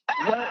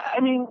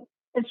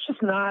 It's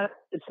just not.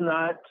 It's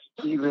not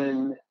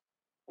even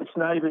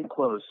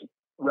close.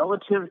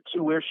 Relative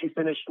to where she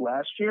finished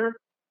last year,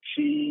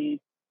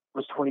 she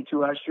was 22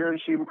 last year, and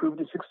she improved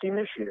to 16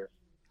 this year.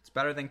 It's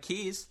better than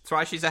Keys. That's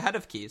why she's ahead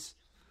of Keys.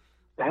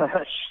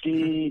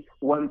 She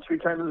won 3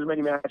 times as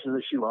many matches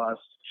as she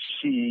lost.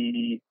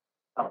 She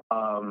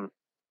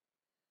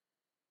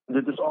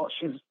did this all.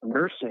 She's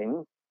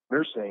nursing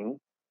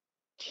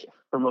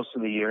for most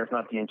of the year, if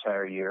not the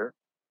entire year.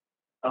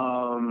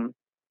 And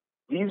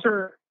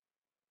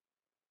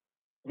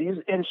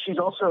she's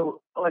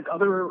also, like,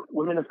 other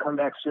women have come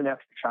back soon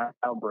after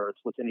childbirth,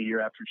 within a year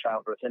after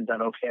childbirth, and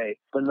done okay,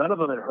 but none of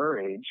them at her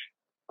age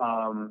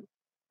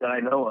that I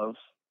know of.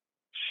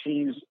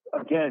 She's,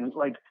 again,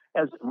 like,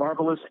 as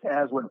marvelous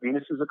as what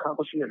Venus is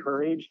accomplishing at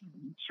her age,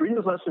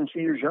 Serena's less than 2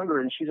 years younger,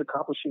 and she's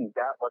accomplishing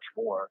that much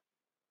more.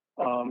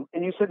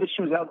 And you said that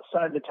she was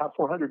outside the top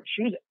 400.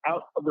 She was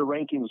out of the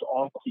rankings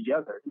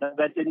altogether. Now,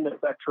 that didn't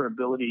affect her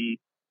ability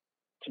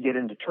to get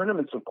into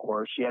tournaments, of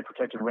course. She had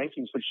protected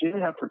rankings, but she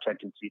didn't have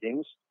protected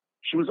seedings.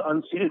 She was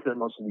unseeded at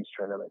most of these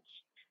tournaments.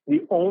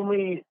 The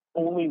only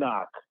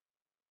knock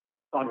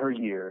on her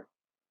year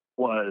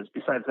was,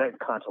 besides that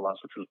Konta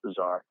loss, which was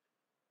bizarre,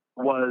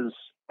 was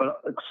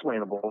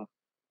explainable.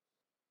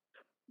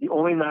 The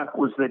only knock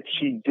was that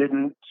she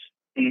didn't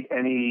beat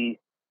any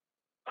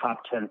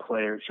top 10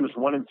 players. She was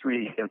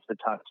 1-3 against the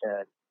top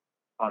 10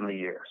 on the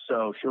year.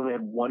 So she only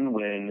had one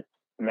win,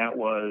 and that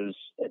was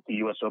at the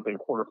U.S. Open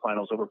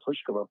quarterfinals over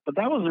Pliskova. But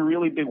that was a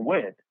really big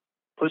win.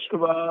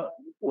 Pliskova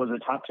was a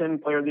top 10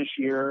 player this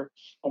year,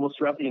 almost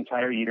throughout the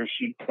entire year.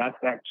 She got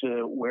back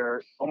to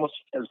where almost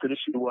as good as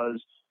she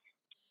was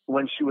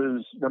when she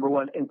was number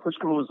one. And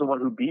Pliskova was the one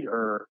who beat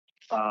her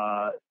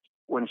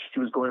when she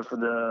was going for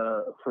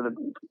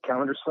the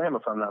calendar slam,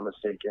 if I'm not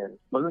mistaken.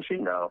 Wasn't she?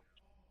 No.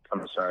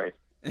 I'm sorry.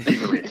 You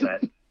can read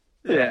that.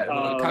 Yeah.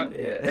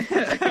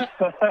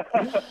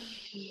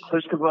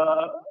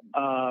 Pliskova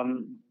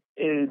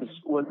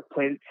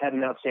had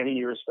an outstanding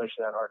year,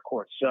 especially on hard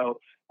court. So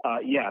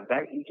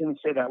that you can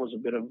say that was a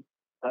bit of,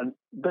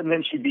 but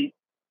then she beat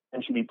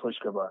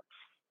Pliskova.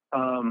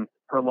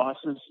 Her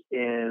losses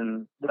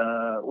in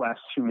the last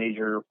 2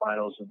 major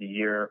finals of the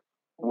year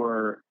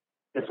were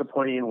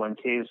disappointing in one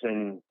case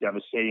and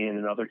devastating in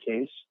another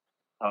case.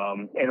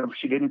 And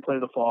she didn't play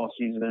the fall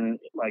season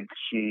like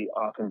she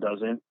often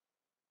doesn't.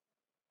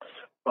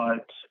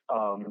 But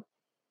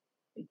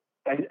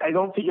I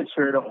don't think it's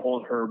fair to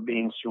hold her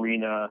being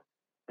Serena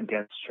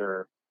against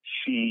her.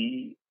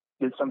 She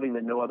did something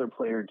that no other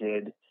player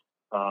did,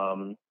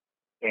 and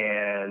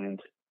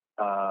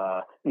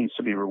needs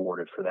to be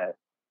rewarded for that.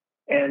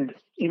 And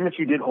even if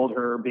you did hold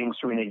her being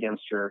Serena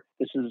against her,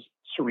 this is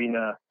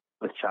Serena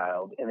with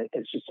child, and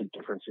it's just a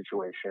different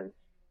situation.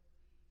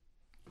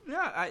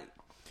 Yeah,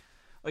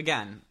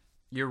 again,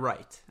 you're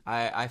right.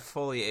 I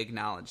fully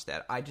acknowledge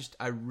that. I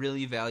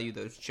really value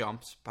those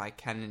jumps by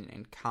Kenin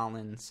and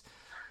Collins.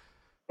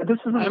 But this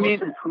is the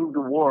most improved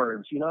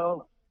awards, you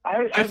know?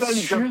 I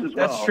value jumps as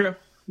well.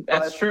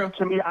 That's true.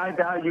 To me, I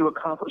value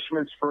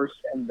accomplishments first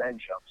and then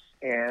jumps.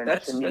 And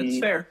that's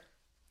fair.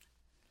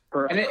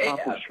 For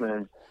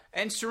accomplishment.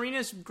 And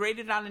Serena's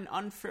graded on an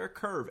unfair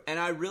curve. And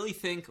I really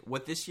think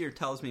what this year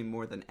tells me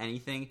more than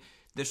anything,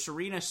 the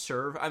Serena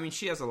serve, I mean,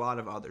 she has a lot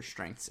of other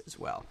strengths as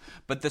well.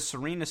 But the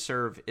Serena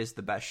serve is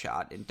the best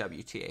shot in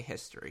WTA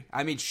history.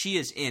 I mean, she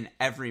is in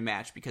every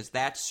match because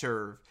that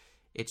serve,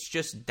 it's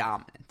just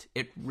dominant.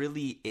 It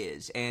really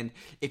is. And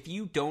if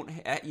you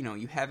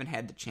you haven't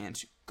had the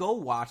chance, go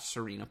watch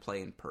Serena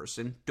play in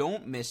person.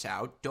 Don't miss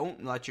out.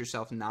 Don't let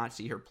yourself not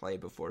see her play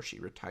before she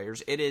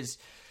retires.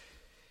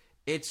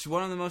 It's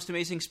one of the most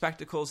amazing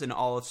spectacles in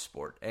all of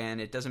sport, and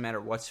it doesn't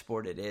matter what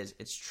sport it is.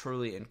 It's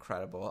truly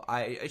incredible.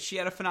 She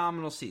had a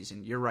phenomenal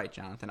season. You're right,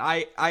 Jonathan.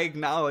 I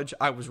acknowledge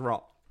I was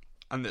wrong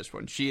on this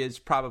one. She is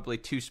probably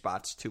 2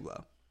 spots too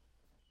low.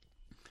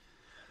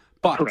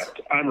 But,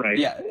 correct. I'm right.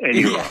 Yeah,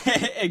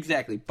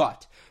 exactly.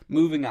 But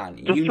moving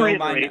on.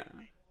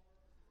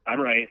 I'm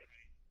right.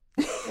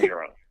 You're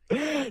wrong.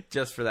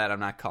 Just for that,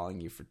 I'm not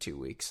calling you for 2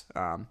 weeks.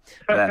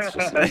 That's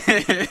just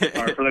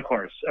par for the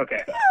course.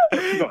 Okay.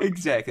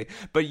 Exactly.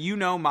 But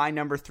my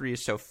number 3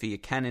 is Sofia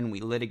Kenin.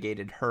 We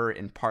litigated her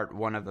in part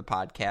 1 of the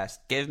podcast.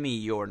 Give me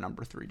your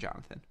number 3,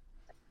 Jonathan.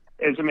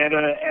 It's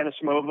Amanda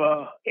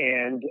Anisimova,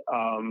 and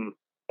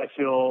I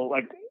feel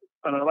like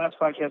on our last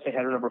podcast I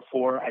had her number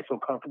 4. I feel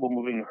comfortable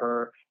moving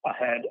her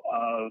ahead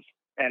of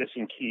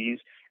Addison Keys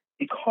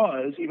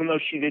because even though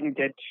she didn't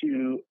get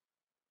to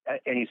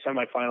any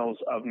semifinals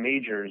of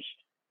majors,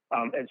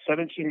 at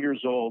 17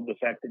 years old, the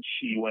fact that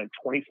she went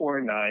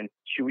 24-9,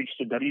 she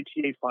reached a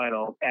WTA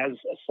final as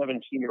a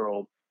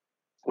 17-year-old,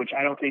 which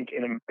I don't think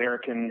an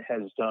American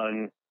has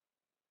done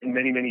in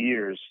many, many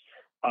years.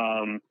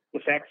 The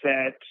fact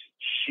that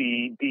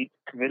she beat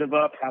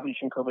Kvitova,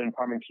 Pavlyuchenkova, and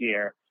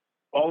Parmentier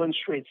all in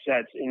straight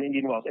sets in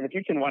Indian Wells. And if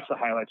you can watch the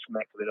highlights from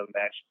that Kvitova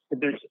match, if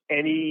there's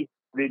any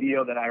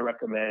video that I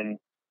recommend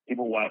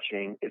people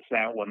watching, it's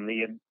that one.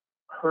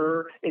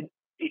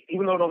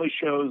 Even though it only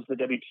shows the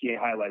WTA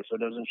highlights, so it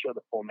doesn't show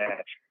the full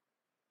match,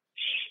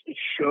 it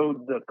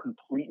showed the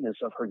completeness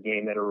of her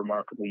game at a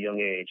remarkably young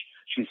age.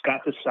 She's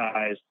got the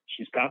size.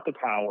 She's got the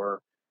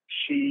power.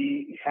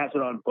 She has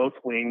it on both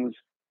wings,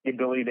 the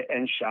ability to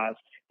end shots.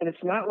 And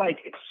it's not like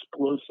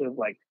explosive,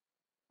 like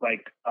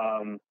like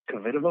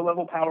Kvitova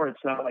level power.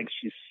 It's not like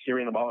she's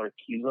steering the ball or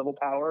Keys level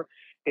power.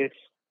 It's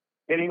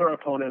hitting her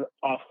opponent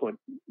off foot,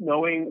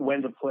 knowing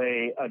when to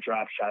play a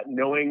drop shot,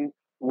 knowing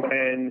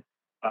when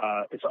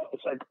it's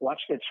like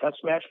watching a chess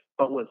match,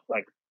 but with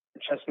like a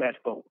chess match,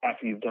 but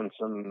after you've done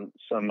some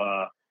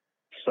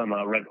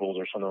Red Bulls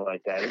or something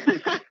like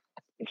that.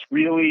 It's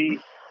really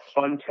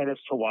fun tennis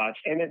to watch.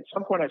 And at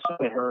some point, I saw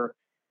that her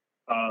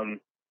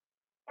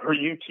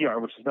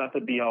UTR, which is not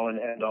the be all and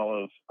end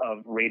all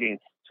of rating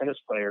tennis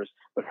players,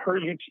 but her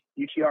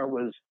UTR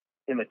was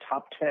in the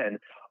top 10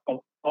 of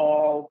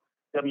all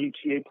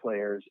WTA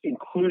players,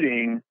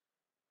 including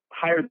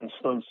higher than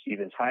Sloane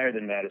Stephens, higher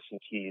than Madison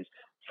Keys.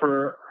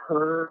 For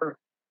her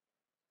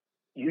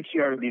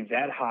UTR to be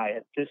that high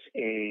at this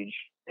age,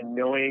 and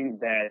knowing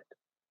that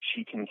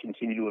she can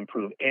continue to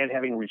improve, and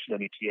having reached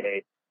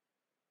WTA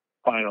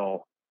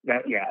final,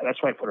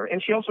 that's why I put her.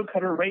 And she also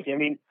cut her ranking. I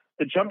mean,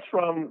 the jump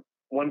from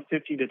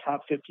 150 to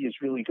top 50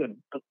 is really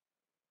good, but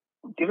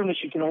given that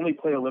she can only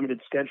play a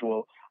limited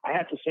schedule, I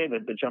have to say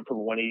that the jump from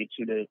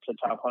 182 to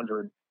top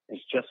 100 is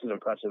just as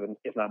impressive, and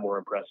if not more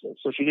impressive.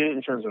 So she did it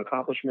in terms of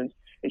accomplishments,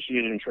 and she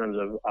did it in terms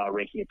of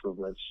ranking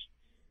improvements.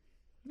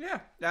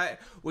 Yeah.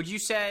 Would you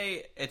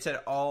say it's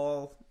at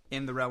all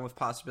in the realm of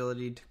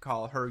possibility to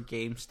call her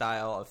game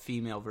style a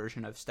female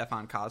version of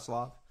Stefan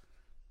Kozlov?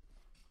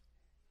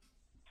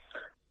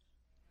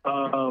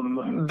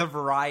 The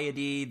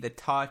variety, the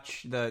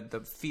touch,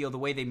 the feel, the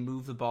way they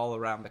move the ball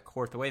around the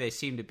court, the way they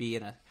seem to be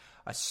in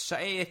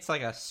it's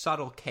like a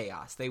subtle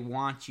chaos. They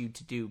want you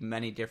to do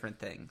many different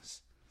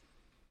things.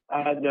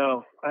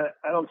 No,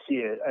 I don't see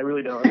it. I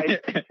really don't.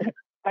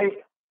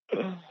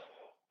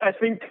 I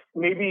think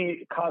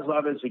maybe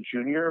Kozlov is a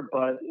junior,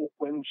 but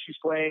when she's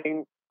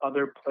playing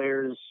other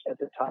players at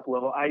the top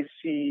level, I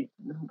see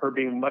her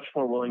being much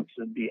more willing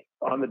to be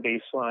on the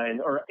baseline,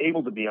 or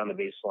able to be on the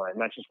baseline,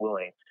 not just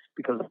willing,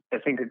 because I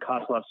think that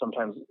Kozlov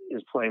sometimes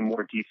is playing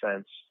more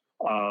defense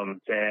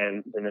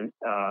than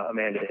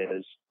Amanda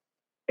is.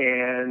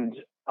 And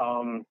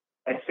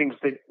I think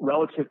that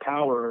relative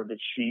power that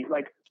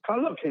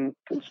Kozlov can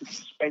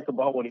spank the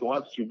ball when he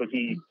wants to, but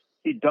he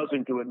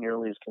doesn't do it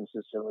nearly as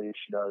consistently as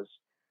she does.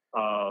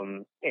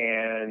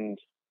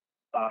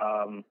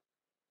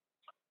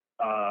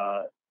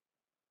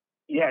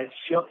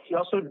 He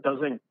also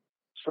doesn't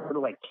sort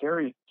of like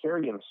carry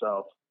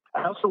himself.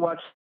 I also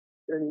watched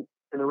in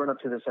the run up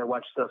to this, I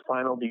watched the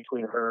final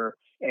between her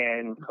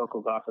and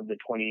Coco Gauff of the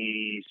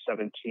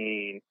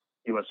 2017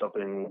 U.S.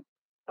 Open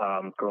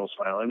girls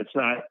final, and it's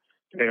not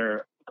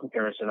fair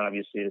comparison,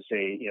 obviously, to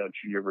say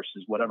junior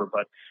versus whatever,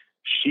 but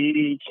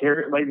she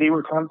they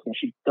were commenting,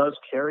 she does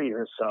carry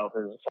herself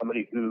as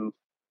somebody who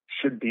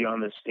should be on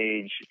the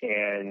stage,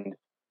 and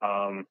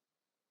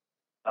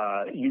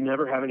you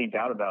never have any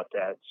doubt about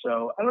that.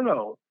 So I don't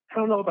know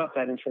about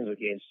that in terms of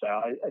game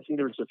style. I think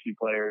there's a few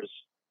players,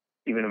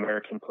 even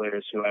American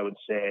players, who I would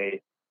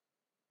say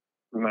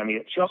remind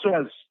me. She also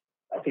has,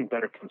 I think,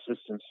 better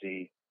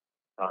consistency,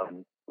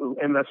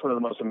 and that's one of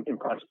the most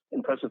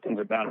impressive things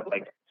about it.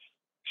 Like,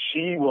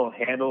 she's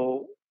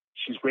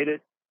great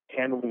at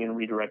handling and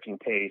redirecting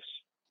pace,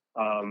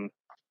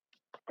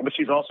 but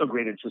she's also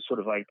great at just sort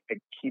of like at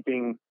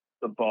keeping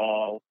the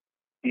ball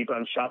deep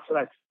on shots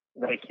that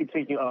I keep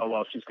thinking, oh,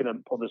 well, she's going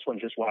to pull this one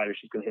just wide, or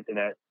she's going to hit the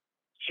net.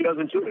 She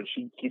doesn't do it.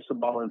 She keeps the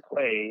ball in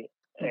play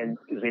and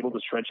is able to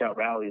stretch out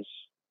rallies.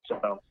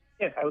 So,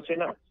 yeah, I would say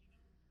no. All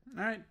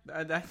right.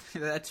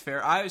 That's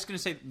fair. I was going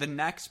to say the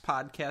next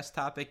podcast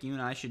topic you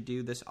and I should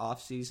do this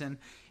off season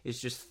is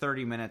just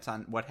 30 minutes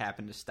on what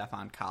happened to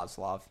Stefan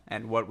Kozlov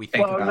and what we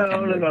think about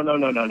him.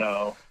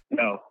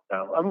 No.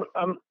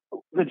 I'm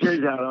the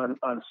jury's out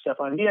on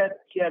Stefan. He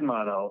had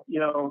mono.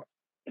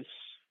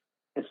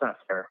 It's not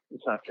fair.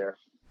 It's not fair.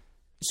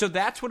 So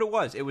that's what it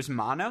was. It was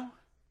mono?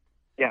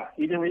 Yeah.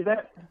 You didn't read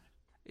that?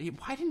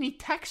 Why didn't he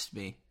text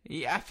me?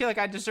 I feel like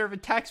I deserve a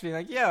text me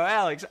like, yo,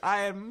 Alex,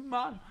 I am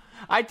mono.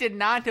 I did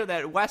not know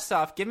that.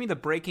 Westhoff, give me the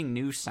breaking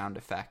news sound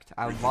effect.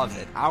 I love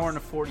it. Hour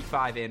and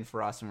 45 in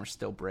for us, and we're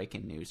still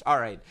breaking news. All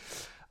right.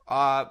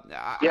 There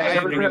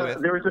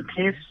was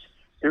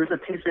a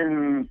piece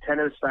in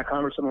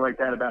tennis.com or something like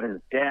that about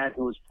his dad,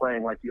 who was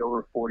playing like the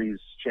over 40s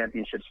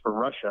championships for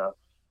Russia,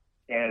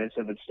 and it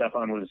said that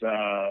Stefan was.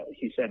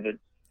 He said that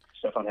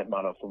Stefan had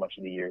mono for much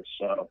of the year.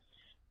 So,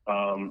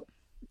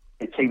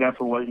 take that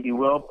for what you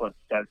will, but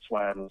that's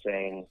why I'm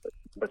saying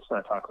let's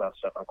not talk about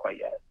Stefan quite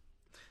yet.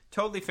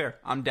 Totally fair.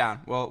 I'm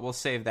down. Well, we'll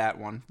save that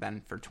one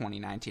then for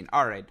 2019.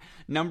 All right.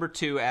 Number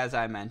 2, as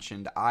I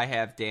mentioned, I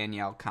have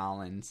Danielle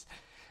Collins.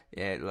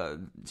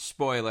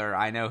 Spoiler,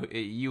 I know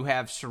you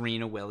have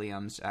Serena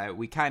Williams.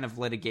 We kind of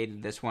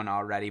litigated this one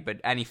already, but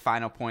any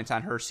final points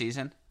on her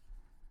season?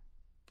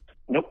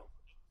 Nope.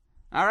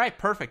 All right,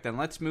 perfect. Then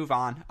let's move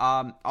on.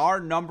 Our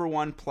number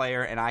 1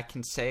 player, and I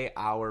can say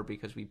our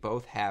because we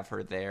both have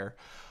her there,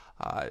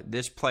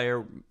 This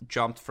player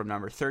jumped from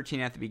number 13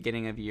 at the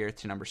beginning of the year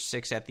to number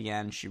 6 at the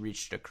end. She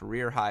reached a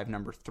career high of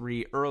number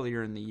 3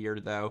 earlier in the year,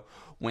 though,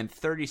 went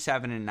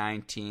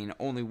 37-19.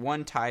 Only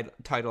one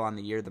title on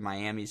the year, the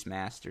Miami's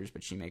Masters,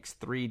 but she makes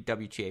 3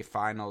 WTA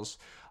finals.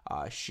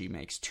 She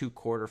makes 2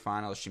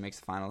 quarterfinals. She makes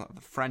the final of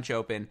the French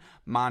Open,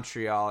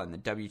 Montreal, and the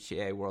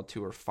WTA World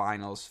Tour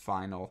final,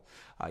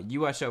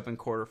 U.S. Open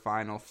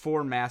quarterfinal,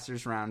 4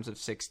 Masters rounds of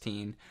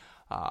 16.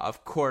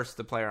 Of course,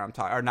 the player I'm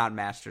talking, or not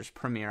Masters,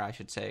 Premier, I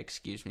should say,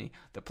 excuse me.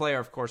 The player,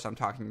 of course, I'm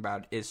talking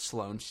about is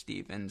Sloane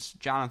Stephens.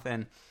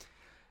 Jonathan,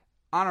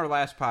 on our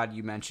last pod,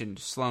 you mentioned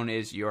Sloane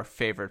is your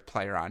favorite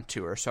player on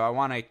tour, so I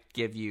want to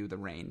give you the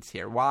reins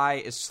here. Why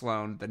is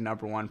Sloane the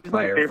number one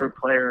player? She's my favorite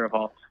player of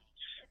all.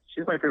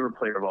 She's my favorite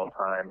player of all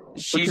time.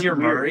 She's your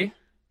Murray?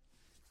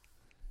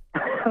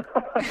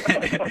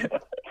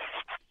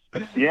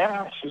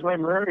 Yeah, she's my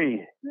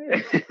Murray.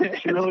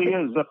 She really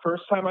is. The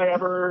first time I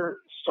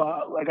ever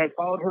saw, I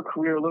followed her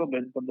career a little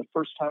bit, but the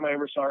first time I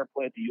ever saw her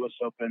play at the U.S.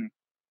 Open,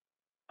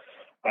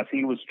 I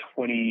think it was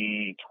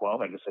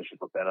 2012. I guess I should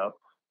look that up.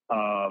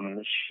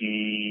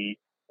 She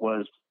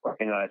was, I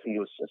think it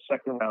was a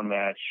second round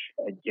match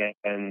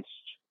against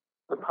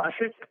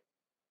Krajicek.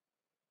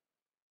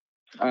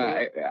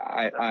 I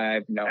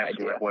have no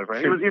idea. It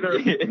was either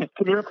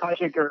Kamila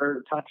Krajicek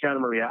or Tatiana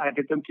Maria. I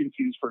get them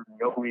confused for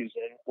no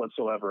reason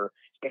whatsoever.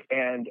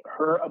 And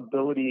her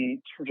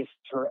ability to just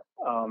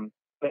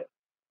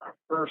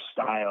her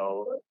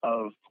style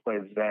of play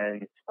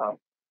then,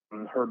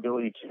 her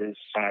ability to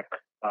sack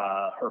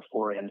her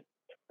forehand,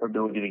 her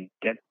ability to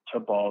get to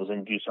balls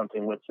and do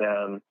something with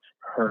them.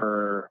 I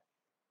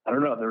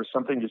don't know. There was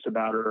something just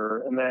about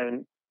her. And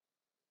then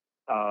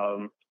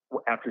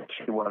after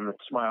she won the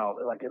Smile,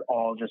 it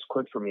all just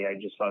clicked for me. I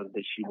just thought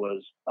that she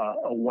was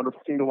a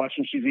wonderful thing to watch,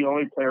 and she's the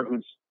only player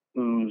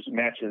whose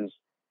matches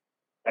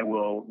I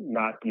will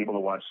not be able to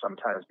watch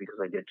sometimes because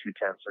I get too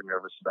tense or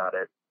nervous about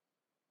it.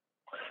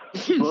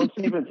 Sloane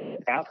Stephens,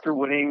 after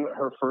winning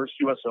her first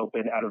U.S.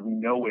 Open out of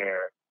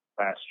nowhere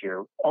last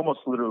year, almost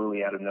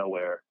literally out of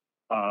nowhere,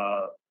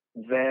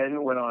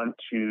 then went on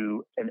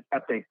to an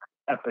epic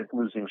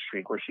losing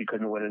streak where she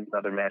couldn't win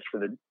another match for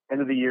the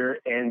end of the year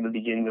and the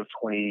beginning of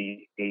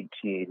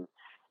 2018.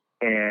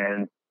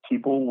 And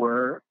people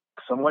were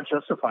somewhat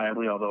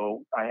justifiably,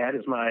 although I had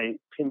as my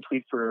pin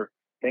tweet for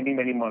many,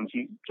 many months,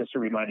 just a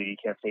reminder, you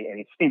can't say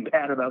anything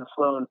bad about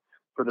Sloane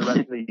for the rest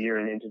of the year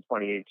and into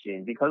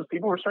 2018, because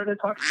people were starting to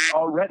talk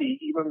already,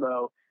 even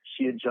though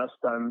she had just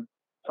done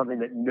something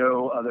that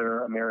no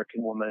other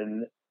American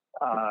woman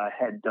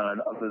had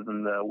done other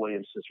than the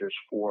Williams sisters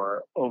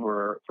for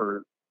over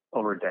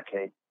a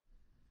decade.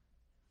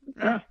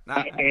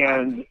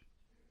 And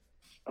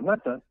I'm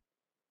not done.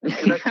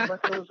 I'm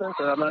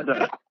not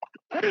done.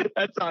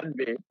 That's on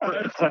me.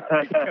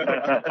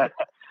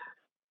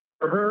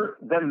 For her,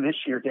 then this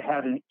year, to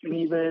have an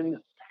even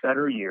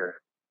better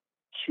year,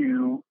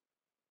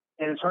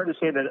 and it's hard to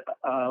say that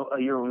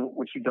a year in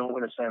which you don't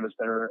win a slam is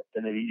better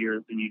than a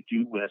year than you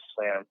do win a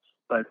slam,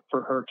 but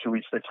for her to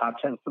reach the top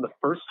 10 for the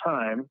first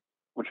time,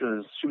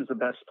 she was the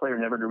best player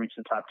never to reach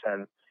the top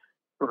 10,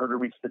 for her to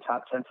reach the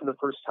top 10 for the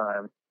first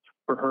time,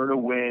 for her to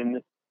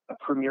win a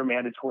Premier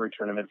Mandatory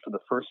tournament for the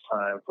first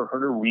time, for her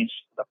to reach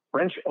the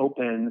French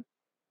Open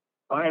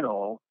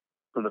final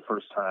for the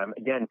first time,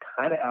 again,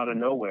 kind of out of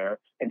nowhere,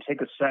 and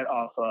take a set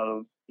off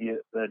of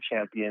the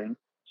champion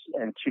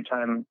and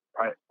 2-time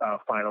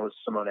finalist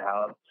Simona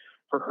Halep,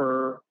 for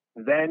her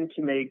then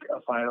to make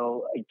a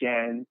final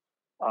again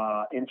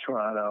in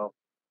Toronto,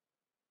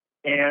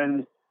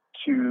 and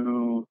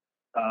to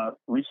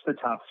reach the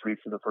top 3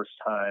 for the first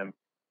time,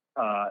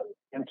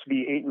 and to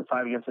be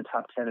 8-5 against the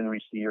top 10 and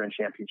reach the year-end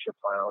championship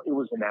final. It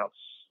was an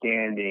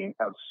outstanding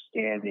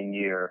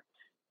year.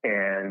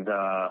 And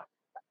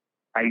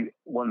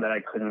one that I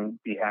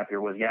couldn't be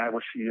happier with. Yeah, I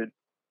wish she had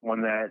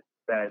won that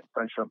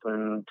French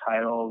Open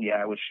title.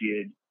 Yeah, I wish she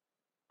had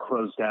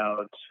closed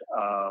out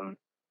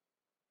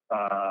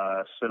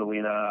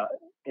Svitolina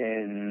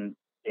in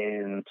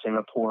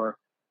Singapore.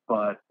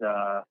 But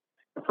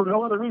for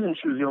no other reason,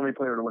 she was the only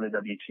player to win a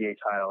WTA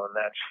title,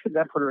 and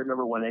that put her at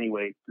number 1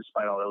 anyway,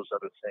 despite all those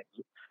other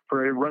things.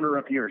 For a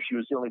runner-up year, she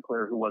was the only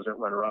player who wasn't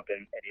runner-up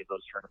in any of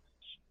those tournaments.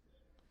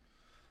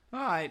 All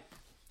right.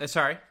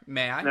 Sorry,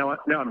 may I? No,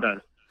 I'm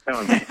done.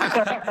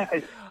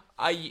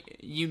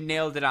 You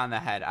nailed it on the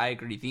head. I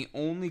agree. The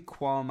only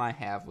qualm I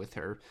have with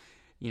her,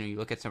 you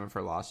look at some of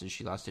her losses.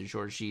 She lost to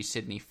Georgie,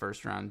 Sydney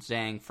first round,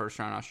 Zhang first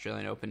round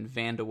Australian Open,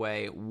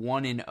 Vandeweghe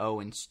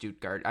 1-0 in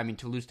Stuttgart. I mean,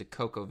 to lose to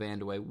Coco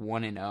Vandeweghe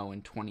 1-0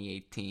 in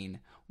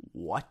 2018.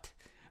 What?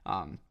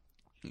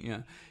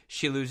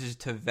 She loses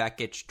to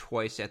Vekic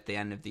twice at the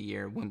end of the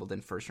year.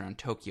 Wimbledon first round,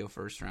 Tokyo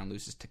first round,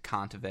 loses to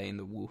Kontaveit in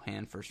the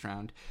Wuhan first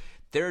round.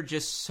 There are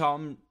just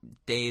some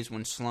days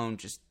when Sloane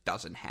just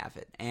doesn't have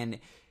it. And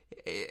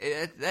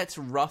that's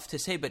rough to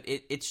say, but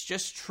it's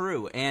just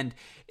true. And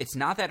it's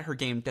not that her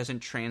game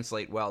doesn't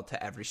translate well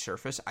to every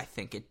surface. I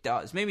think it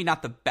does. Maybe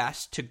not the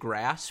best to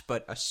grass,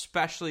 but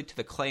especially to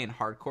the clay and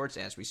hard courts,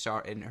 as we saw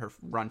in her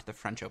run to the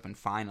French Open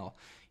final.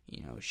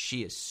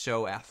 She is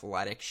so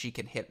athletic. She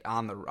can hit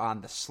on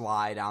the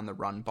slide, on the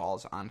run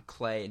balls, on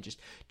clay, and just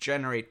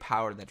generate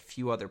power that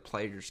few other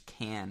players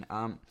can.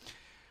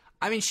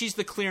 She's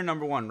the clear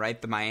number one,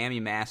 right? The Miami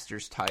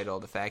Masters title,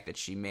 the fact that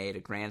she made a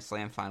Grand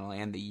Slam final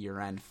and the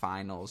year-end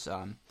finals.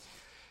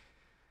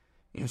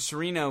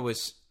 Serena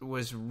was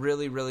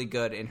really, really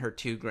good in her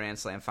 2 Grand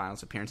Slam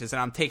finals appearances,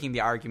 and I'm taking the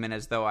argument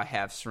as though I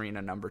have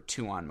Serena number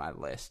 2 on my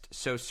list.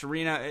 So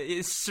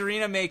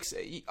Serena makes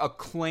a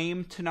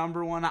claim to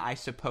number 1, I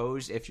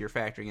suppose, if you're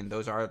factoring in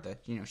those are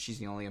she's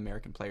the only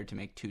American player to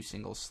make 2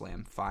 single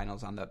slam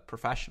finals on the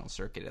professional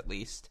circuit, at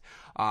least.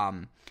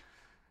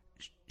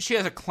 She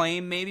has a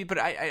claim, maybe, but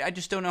I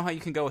just don't know how you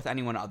can go with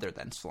anyone other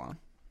than Sloane.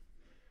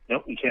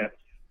 Nope, you can't.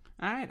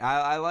 All right,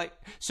 I like.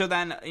 So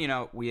then,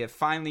 we have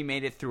finally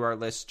made it through our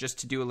list. Just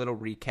to do a little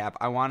recap,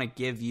 I want to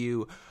give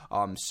you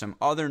some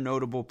other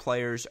notable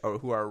players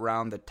who are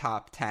around the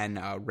top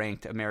 10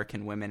 ranked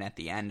American women at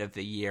the end of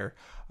the year.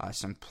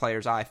 Some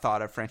players I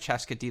thought of: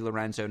 Francesca Di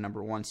Lorenzo,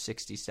 number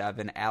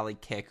 167; Allie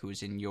Kick,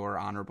 who's in your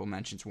honorable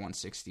mentions,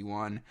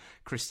 161;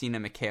 Christina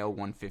McHale,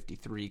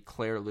 153;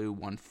 Claire Liu,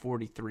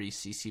 143;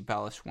 Cici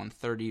Bellis,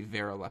 130;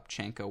 Vera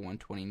Lepchenko,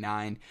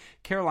 129;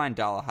 Caroline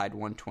Dolehide,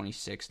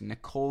 126;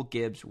 Nicole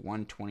Gibbs,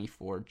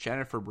 124;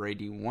 Jennifer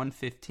Brady,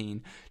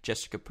 115;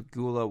 Jessica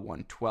Pegula,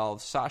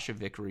 112; Sasha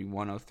Vickery,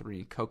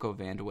 103; Coco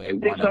Vandeweghe,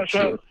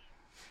 102.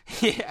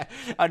 Yeah,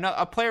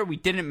 a player we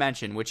didn't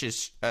mention, which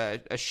is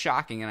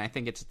shocking, and I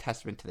think it's a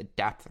testament to the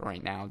depth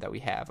right now that we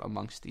have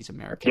amongst these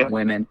American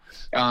women.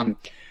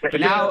 But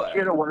now she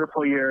had a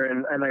wonderful year,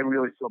 and I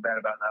really feel bad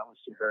about not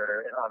listing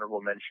her in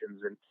honorable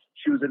mentions. And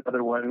she was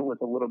another one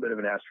with a little bit of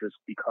an asterisk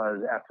because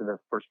after the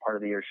first part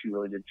of the year, she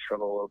really did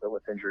struggle a little bit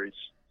with injuries.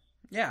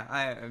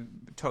 Yeah,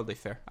 totally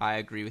fair. I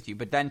agree with you.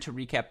 But then to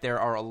recap, there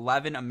are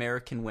 11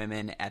 American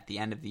women at the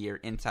end of the year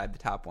inside the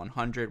top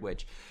 100,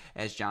 which,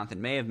 as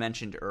Jonathan may have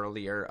mentioned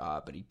earlier,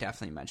 but he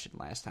definitely mentioned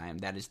last time,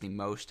 that is the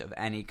most of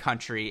any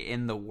country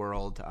in the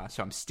world.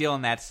 So I'm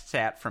stealing that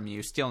stat from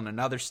you, stealing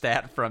another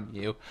stat from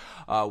you.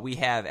 We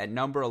have at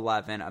number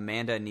 11,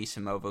 Amanda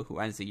Anisimova, who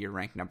ends the year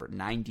ranked number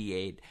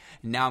 98.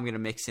 Now I'm going to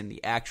mix in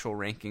the actual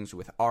rankings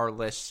with our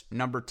lists.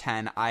 Number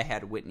 10, I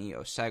had Whitney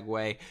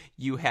Oseguwe.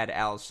 You had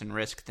Allison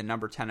Risk. The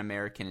number 10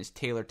 American is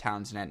Taylor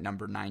Townsend at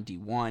number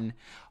 91.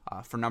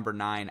 For number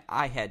 9,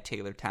 I had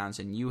Taylor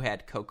Townsend. You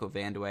had Coco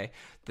Vandeweghe.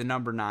 The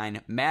number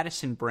 9,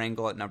 Madison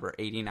Brangle at number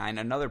 89.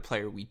 Another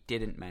player we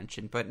didn't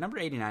mention, but number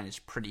 89 is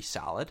pretty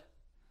solid,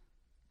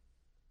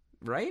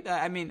 right?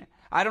 I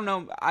don't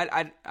know.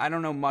 I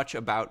don't know much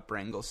about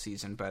Brangle's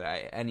season, but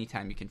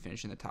anytime you can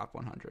finish in the top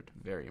 100,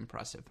 very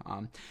impressive.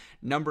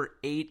 Number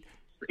 8.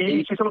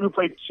 She's someone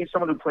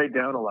who played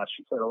down a lot.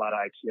 She played a lot of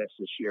ITS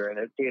this year, and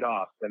it paid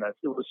off. And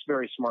it was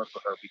very smart for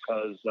her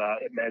because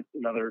it meant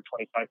another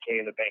 $25K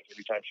in the bank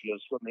every time she goes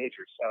to a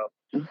major.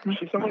 So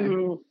she's someone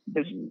who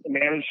has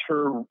managed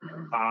her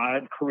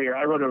odd career.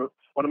 I wrote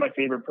one of my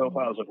favorite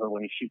profiles of her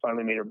when she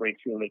finally made her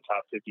breakthrough in the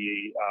top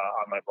 50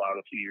 on my blog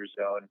a few years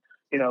ago.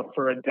 And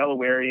for a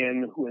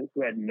Delawarean who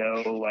had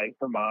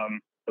her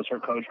mom was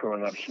her coach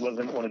growing up. She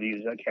wasn't one of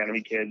these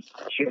academy kids.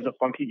 She has a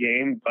funky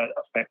game, but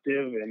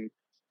effective. And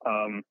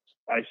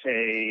I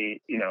say,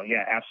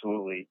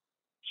 absolutely.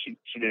 She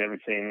did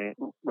everything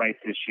right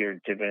this year,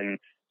 given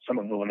some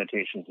of the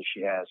limitations that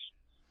she has.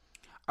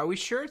 Are we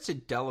sure it's a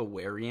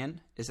Delawarean?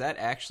 Is that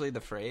actually the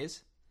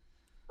phrase?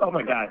 Oh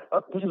my God.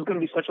 This is going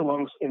to be such a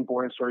long and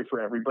boring story for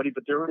everybody,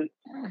 but did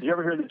you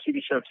ever hear the TV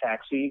show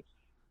Taxi?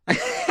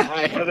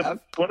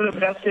 One of the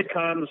best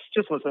sitcoms,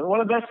 just listen,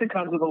 one of the best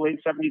sitcoms of the late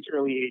 70s,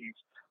 early 80s.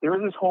 There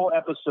was this whole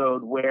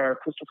episode where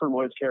Christopher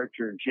Lloyd's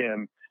character,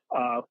 Jim,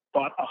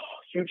 bought a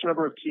huge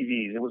number of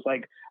TVs. It was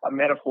like a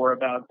metaphor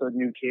about the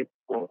new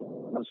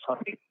cable.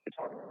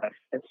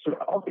 And so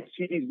all these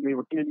TVs, they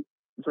were in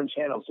different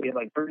channels. So you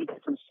had 30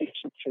 different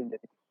stations.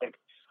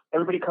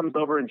 Everybody comes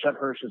over and Judd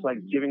Hirsch is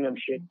giving them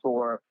shit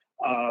for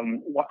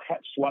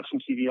just watching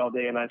TV all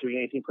day and not doing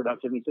anything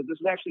productive. And he said, this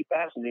is actually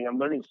fascinating. I'm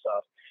learning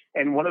stuff.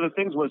 And one of the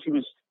things was he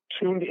was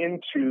tuned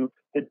into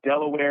the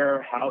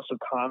Delaware House of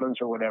Commons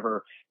or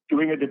whatever,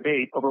 doing a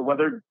debate over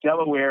whether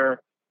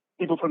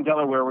people from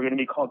Delaware were going to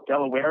be called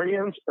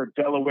Delawareans or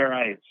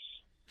Delawareites.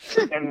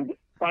 And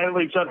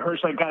finally, Judd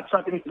Hirsch got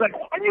something. He's like,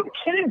 are you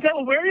kidding?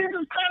 Delawareans?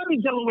 It's got to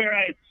be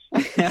Delawareites.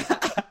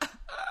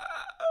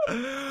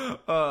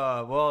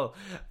 Well,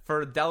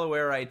 for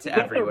Delawareites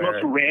everywhere.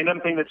 That's the most random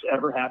thing that's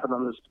ever happened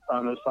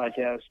on this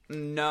podcast.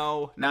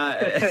 No,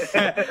 not.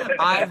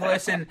 I've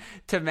listened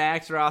to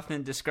Max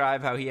Rothman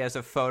describe how he has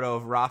a photo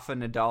of Rafa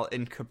Nadal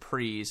in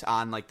capris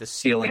on the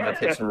ceiling of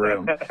his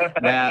room.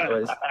 That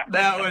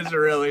was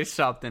really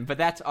something. But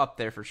that's up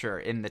there for sure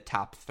in the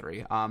top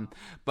 3.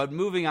 But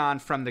moving on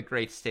from the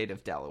great state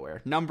of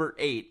Delaware, number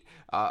 8.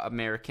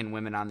 American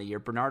women on the year.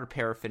 Bernarda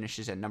Pera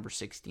finishes at number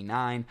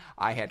 69.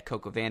 I had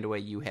Coco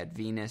Vandeweghe. You had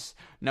Venus.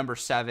 Number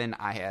 7,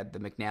 I had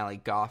had the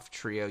McNally Goff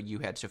trio. You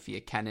had Sophia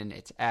Kenin.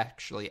 It's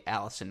actually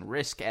Allison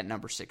Risk at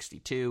number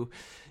 62.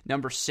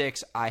 Number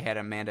 6, I had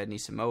Amanda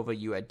Anisimova.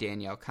 You had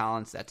Danielle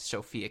Collins. That's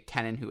Sophia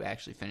Kenin, who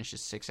actually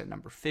finishes 6th at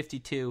number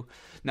 52.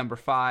 Number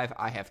 5,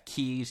 I have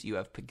Keys. You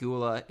have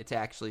Pegula. It's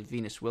actually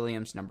Venus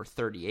Williams, number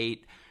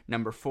 38.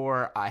 Number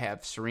 4, I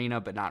have Serena,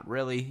 but not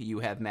really. You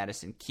have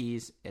Madison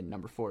Keys, and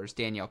number 4 is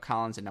Danielle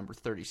Collins at number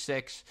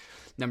 36.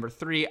 Number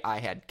 3, I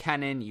had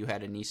Kenin. You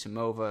had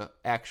Anisimova,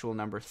 actual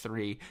number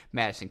 3.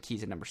 Madison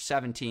Keys at number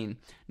 17.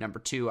 Number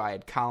 2, I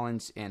had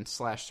Collins and /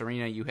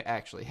 Serena. You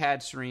actually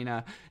had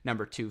Serena.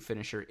 Number 2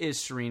 finisher is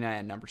Serena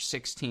at number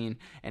 16.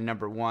 And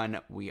number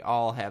 1, we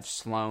all have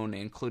Sloane,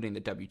 including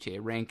the WTA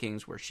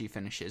rankings, where she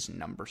finishes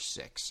number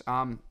 6.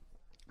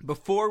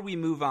 Before we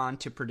move on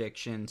to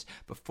predictions,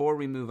 before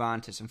we move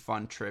on to some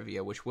fun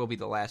trivia, which will be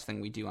the last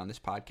thing we do on this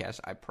podcast,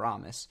 I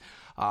promise,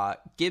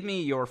 give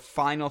me your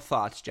final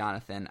thoughts,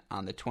 Jonathan,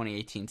 on the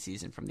 2018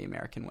 season from the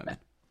American women.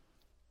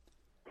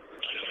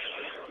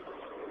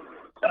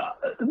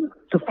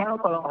 The final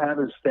thought I'll have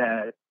is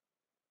that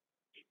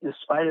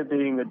despite it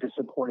being a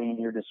disappointing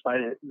year, despite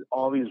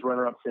all these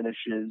runner-up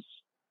finishes,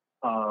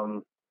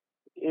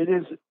 it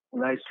is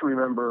nice to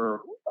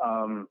remember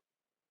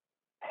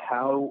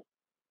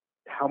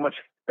how much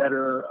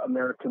better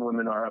American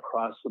women are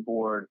across the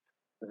board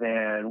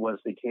than was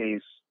the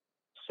case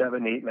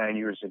 7, 8, 9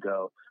 years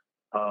ago.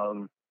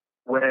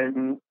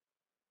 When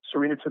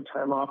Serena took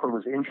time off or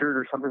was injured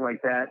or something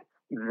like that,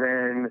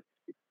 then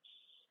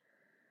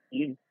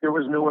there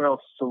was nowhere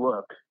else to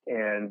look.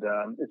 And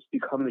it's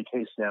become the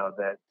case now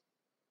that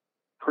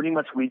pretty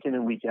much week in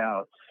and week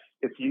out,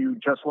 if you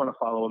just want to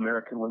follow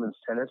American women's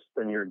tennis,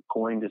 then you're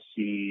going to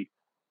see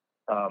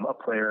a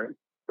player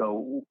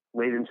go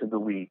late into the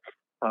week.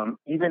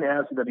 Even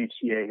as the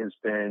WTA has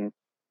been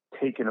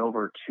taken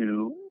over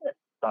to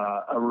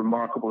a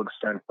remarkable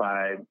extent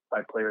by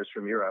players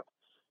from Europe,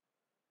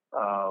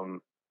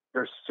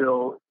 there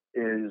still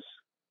is,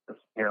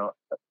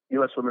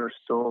 U.S. women are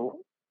still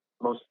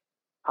most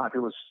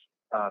populous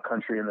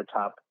country in the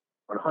top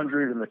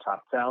 100, in the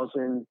top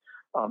 1,000,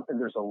 and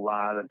there's a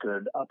lot of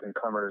good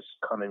up-and-comers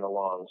coming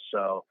along.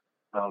 So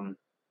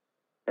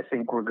I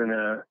think we're going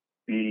to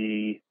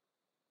be,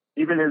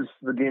 even as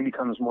the game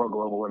becomes more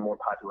global and more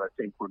popular, I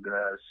think we're going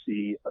to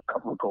see a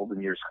couple of golden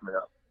years coming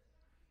up.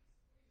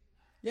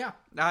 Yeah,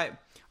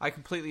 I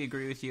completely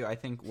agree with you. I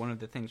think one of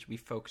the things we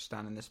focused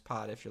on in this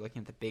pod, if you're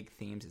looking at the big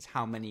themes, is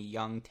how many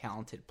young,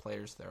 talented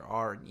players there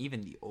are, and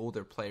even the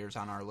older players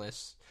on our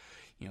list.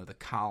 The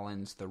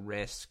Collins, the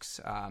Risks,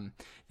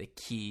 the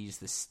Keys,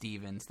 the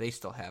Stevens, they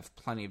still have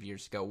plenty of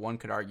years to go. One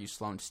could argue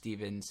Sloane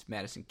Stevens,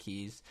 Madison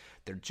Keys,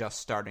 they're just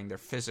starting their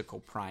physical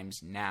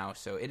primes now.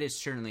 So it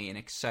is certainly an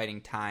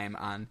exciting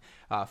time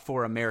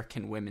for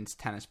American women's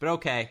tennis. But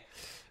okay,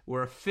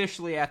 we're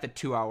officially at the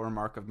 2-hour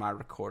mark of my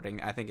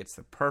recording. I think it's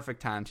the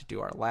perfect time to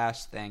do our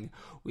last thing.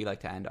 We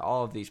like to end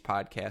all of these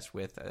podcasts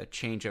with a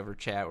changeover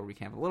chat where we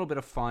can have a little bit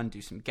of fun, do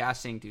some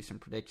guessing, do some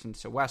predictions.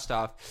 So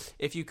Westhoff,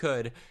 if you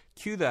could,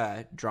 cue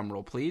the drum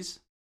roll, please.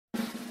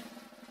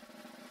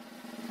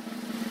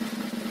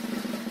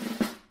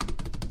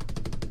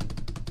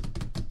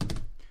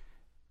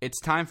 It's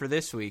time for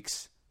this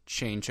week's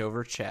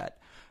changeover chat.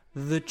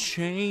 The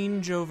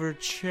changeover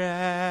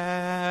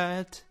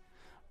chat.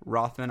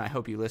 Rothman, I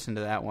hope you listened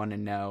to that one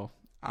and know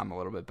I'm a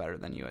little bit better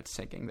than you at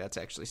singing. That's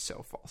actually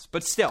so false.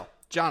 But still,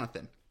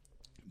 Jonathan,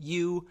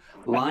 you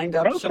lined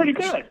up. That was pretty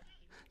good.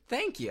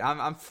 Thank you.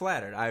 I'm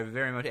flattered. I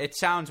very much. It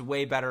sounds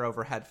way better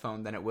over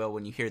headphone than it will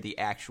when you hear the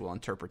actual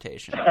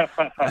interpretation.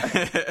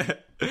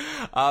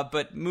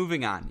 But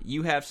moving on,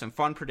 you have some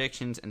fun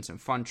predictions and some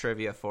fun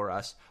trivia for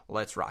us.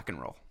 Let's rock and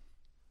roll.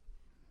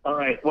 All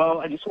right. Well,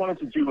 I just wanted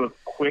to do a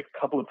quick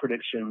couple of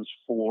predictions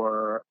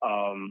for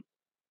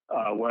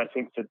where I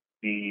think that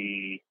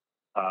the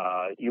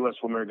U.S.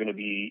 women are going to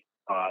be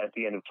at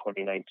the end of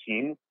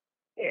 2019.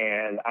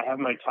 And I have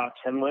my top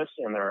 10 list,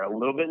 and they're a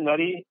little bit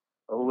nutty,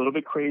 a little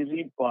bit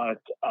crazy,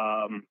 but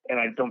and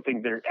I don't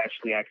think they're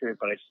actually accurate,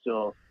 but I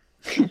still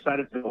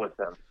decided to go with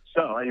them.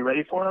 So, are you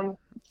ready for them?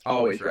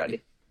 Always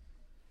ready.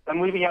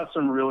 I'm leaving out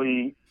some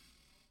really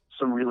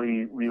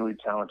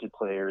talented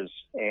players,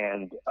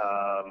 and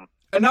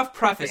enough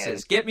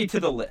prefaces. Get me to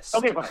the list.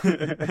 Okay,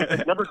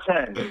 fine.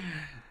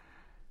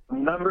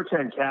 Number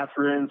 10,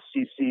 Catherine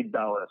C.C.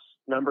 Bellis.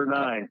 Number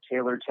 9,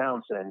 Taylor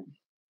Townsend.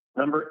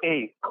 Number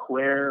 8,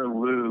 Claire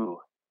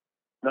Liu.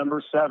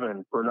 Number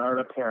 7,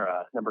 Bernarda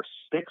Pera. Number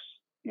 6,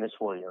 Venus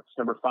Williams.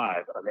 Number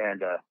 5,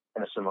 Amanda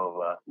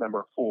Anisimova.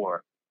 Number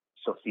 4,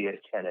 Sophia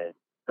Kenin.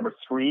 Number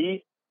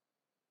 3,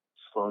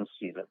 Sloane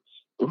Stevens.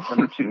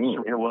 Number 2,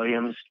 Serena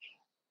Williams.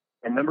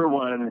 And number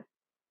 1,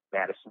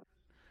 Madison.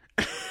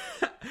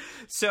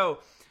 So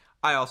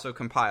I also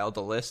compiled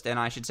a list, and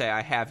I should say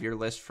I have your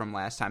list from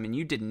last time, and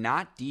you did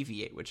not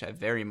deviate, which I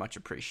very much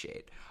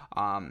appreciate.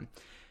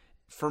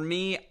 For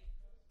me,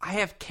 I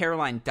have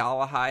Caroline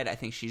Dolehide. I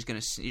think she's going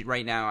to see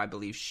right now. I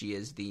believe she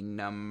is the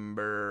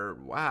number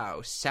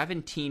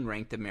 17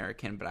 ranked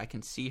American, but I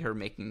can see her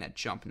making that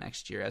jump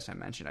next year. As I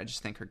mentioned, I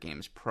just think her game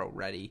is pro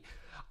ready.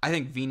 I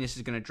think Venus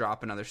is going to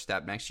drop another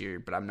step next year,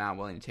 but I'm not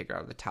willing to take her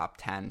out of the top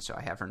 10, so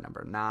I have her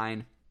number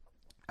 9.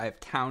 I have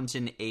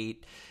Townsend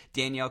 8,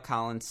 Danielle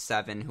Collins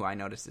 7, who I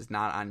noticed is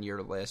not on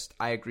your list.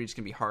 I agree it's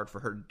going to be hard for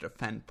her to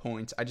defend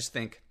points. I just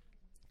think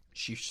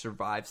she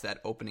survives that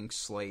opening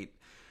slate.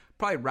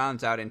 Probably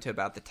rounds out into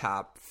about the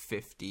top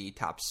 50,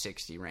 top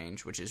 60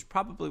 range, which is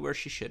probably where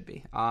she should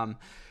be.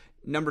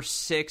 Number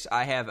 6,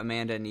 I have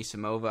Amanda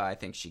Anisimova. I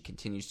think she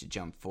continues to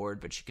jump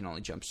forward, but she can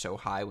only jump so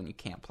high when you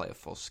can't play a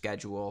full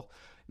schedule.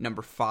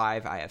 Number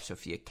 5, I have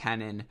Sophia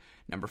Kenin.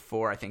 Number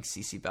 4, I think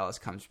Cece Bellis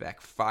comes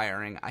back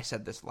firing. I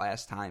said this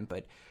last time,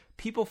 but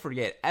people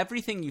forget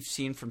everything you've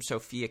seen from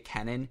Sophia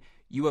Kenin,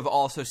 you have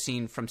also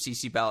seen from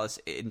Cece Bellis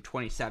in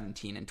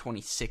 2017 and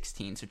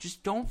 2016. So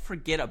just don't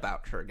forget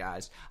about her,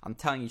 guys. I'm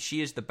telling you,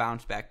 she is the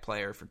bounce-back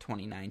player for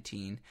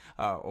 2019,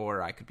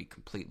 or I could be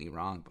completely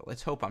wrong, but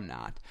let's hope I'm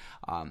not.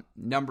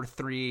 Number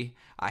 3,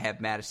 I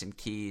have Madison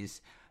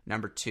Keys.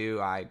 Number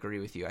 2, I agree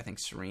with you. I think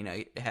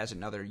Serena has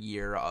another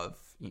year of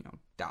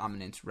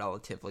dominance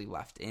relatively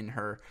left in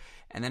her.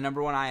 And then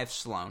number 1, I have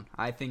Sloane.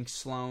 I think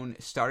Sloane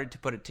started to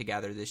put it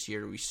together this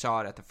year. We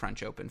saw it at the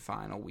French Open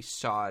final. We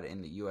saw it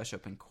in the U.S.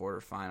 Open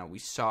quarterfinal. We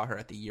saw her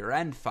at the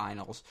year-end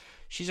finals.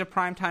 She's a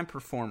primetime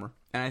performer,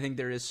 and I think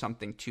there is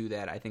something to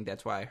that. I think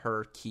that's why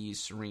her,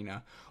 Keys,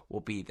 Serena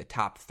will be the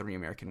top 3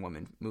 American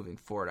women moving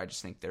forward. I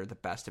just think they're the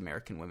best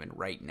American women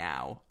right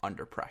now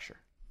under pressure.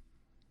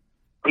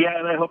 Yeah,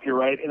 and I hope you're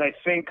right. And I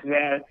think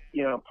that,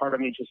 part of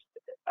me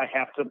I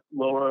have to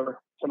lower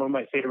some of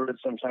my favorites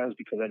sometimes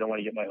because I don't want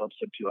to get my hopes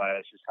up too high.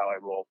 That's just how I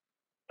roll.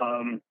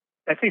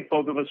 I think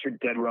both of us are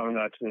dead wrong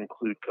not to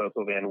include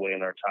Coco Van Way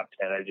in our top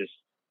 10.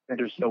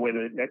 There's no way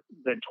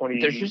that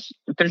 20.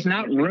 There's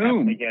not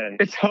room. Again.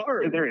 It's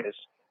hard. There is.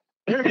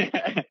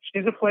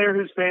 She's a player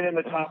who's been in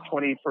the top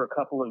 20 for a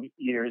couple of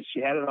years. She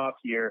had an off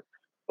year,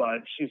 but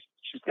she's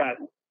got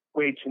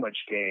way too much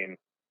game.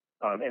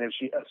 And if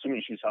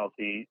assuming she's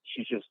healthy,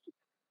 she's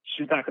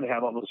not going to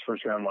have all those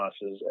first round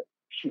losses.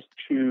 She's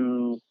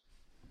too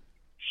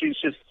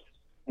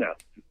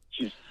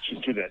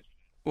good.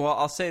 Well,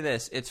 I'll say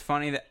this. It's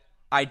funny that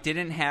I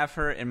didn't have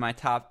her in my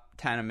top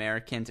 10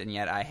 Americans, and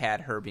yet I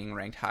had her being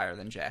ranked higher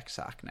than Jack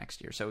Sock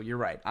next year. So you're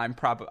right. I'm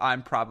probably I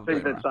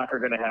think that Sock are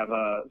going to have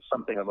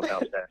something of a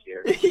bounce back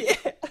year.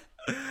 Yeah.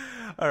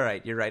 All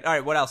right. You're right. All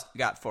right. What else you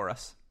got for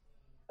us?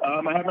 I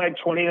have my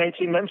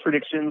 2019 men's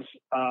predictions,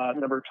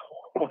 number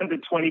 1 to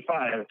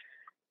 25.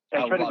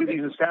 I tried to do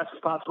these as fast as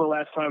possible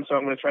last time, so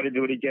I'm going to try to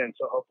do it again.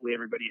 So hopefully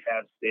everybody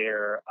has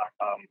their,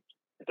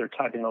 if they're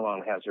typing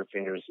along, has their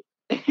fingers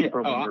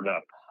warmed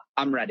up.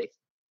 I'm ready.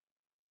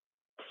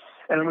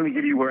 And I'm going to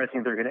give you where I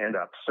think they're going to end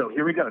up. So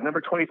here we go.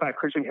 Number 25,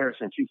 Christian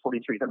Harrison,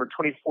 243. Number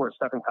 24,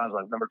 Stefan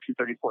Kozlov, number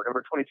 234.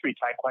 Number 23,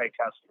 Ty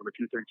Kwiatkowski, number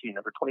 213.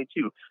 Number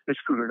 22, Mitch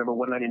Kruger, number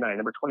 199.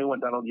 Number 21,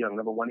 Donald Young,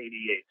 number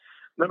 188.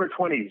 Number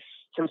 20,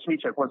 Tim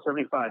Smichek,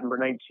 175. Number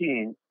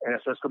 19,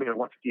 Ernesto Escobar,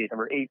 158.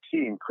 Number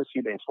 18, Chris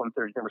Eubanks,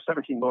 130. Number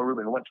 17, Noah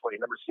Rubin, 120.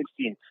 Number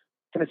 16,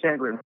 Kenneth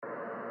Sandgren,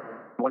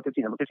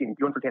 115. Number 15,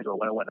 Bjorn Fratangelo,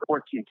 101. Number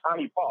 14,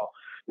 Tommy Paul.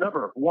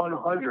 Number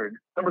 100.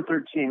 Number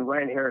 13,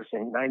 Ryan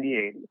Harrison,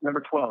 98.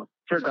 Number 12,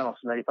 Jared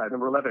Donaldson, 95.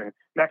 Number 11,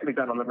 Mackie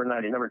McDonald, number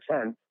 90. Number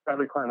 10,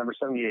 Bradley Klein, number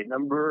 78.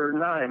 Number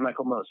 9,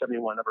 Michael Moe,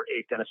 71. Number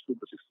 8, Dennis Kruger,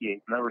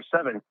 68. Number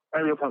 7,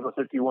 Ariel Pazzo,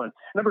 51.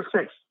 Number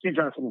 6, Steve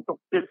Johnson,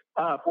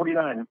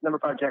 49. Number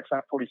 5, Jack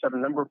Sock, 47.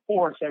 Number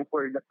 4, Sam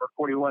Querrey, number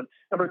 41.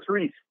 Number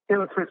 3,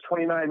 Taylor Fritz,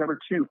 29. Number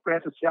 2,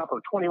 Francis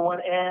Tiafoe, 21.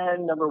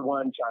 And number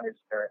 1, John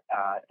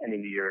Isner,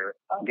 ending the year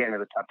again in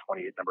the top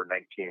 20 at number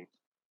 19.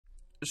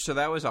 So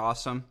that was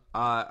awesome.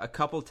 A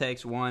couple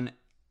takes. One,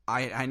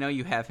 I know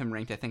you have him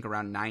ranked, I think,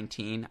 around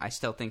 19. I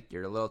still think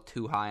you're a little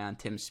too high on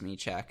Tim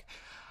Smichek.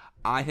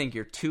 I think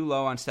you're too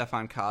low on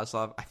Stefan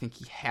Kozlov. I think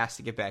he has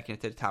to get back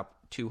into the top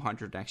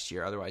 200 next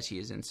year. Otherwise, he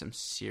is in some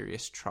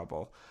serious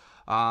trouble.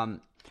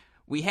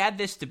 We had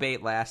this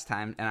debate last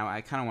time, and I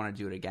kind of want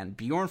to do it again.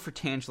 Bjorn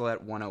Fratangelo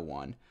at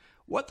 101.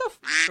 What the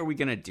are we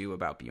going to do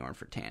about Bjorn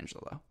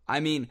Fratangelo? I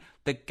mean,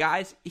 the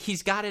guy's,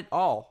 he's got it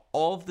all.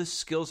 All of the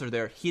skills are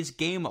there. His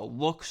game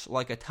looks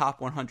like a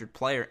top 100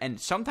 player, and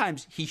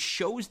sometimes he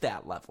shows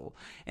that level.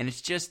 And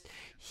it's just,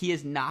 he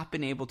has not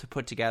been able to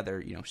put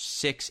together,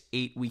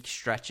 6-8 week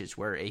stretches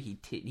where he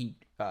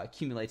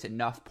accumulates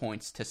enough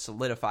points to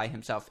solidify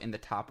himself in the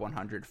top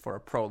 100 for a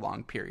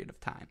prolonged period of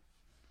time.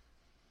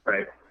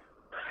 Right.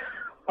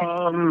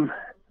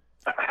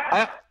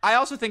 I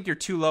also think you're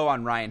too low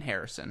on Ryan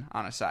Harrison,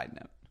 on a side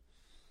note.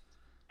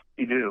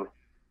 You do?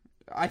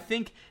 I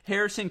think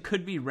Harrison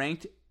could be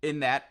ranked in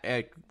that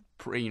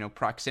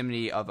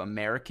proximity of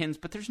Americans,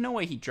 but there's no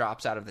way he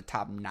drops out of the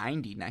top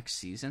 90 next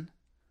season.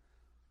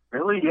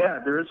 Really? Yeah,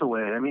 there is a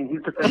way. I mean,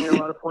 he's defending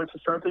a lot of points to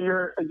start the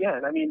year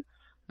again. I mean,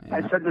 yeah.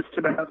 I said this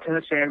about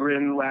Kenneth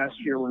Sandgren last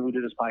year when we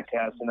did this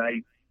podcast, and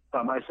I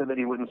said that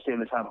he wouldn't stay in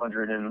the top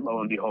 100, and lo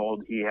and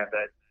behold, he had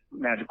that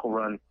magical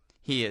run.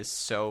 He is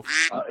so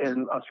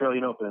in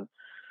Australian Open.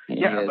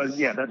 Yes. But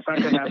that's not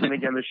going to happen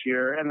again this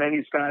year. And then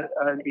he's got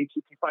an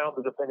ATP final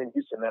to defend in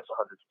Houston. That's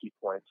 150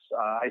 points.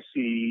 I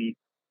see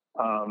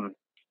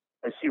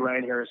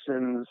Ryan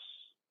Harrison's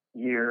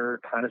year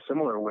kind of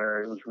similar,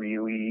 where it was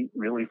really,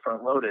 really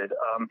front loaded.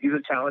 He's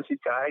a talented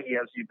guy. He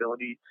has the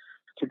ability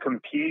to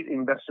compete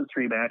in best of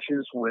 3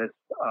 matches with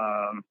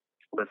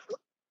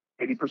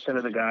 80%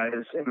 of the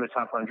guys in the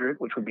top 100,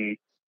 which would be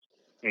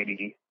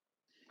 80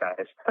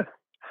 guys.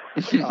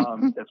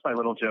 That's my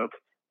little joke.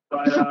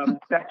 But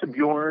back to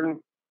Bjorn.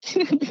 I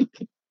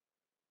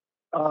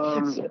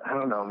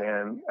don't know,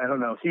 man. I don't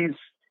know. He's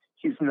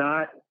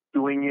not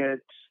doing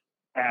it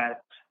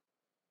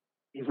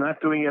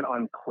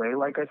on clay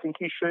like I think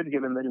he should,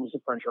 given that he was a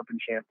French Open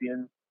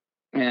champion.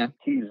 Yeah.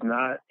 He's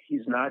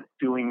not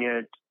doing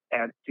it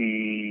at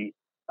the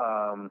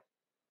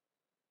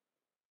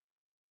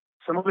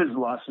some of his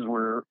losses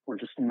were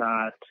just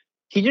not.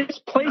 He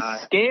just plays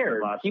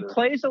scared. He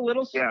plays a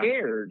little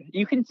scared.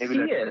 You can see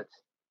it.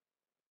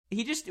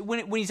 He just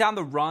when he's on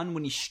the run,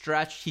 when he's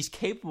stretched, he's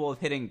capable of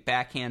hitting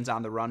backhands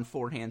on the run,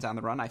 forehands on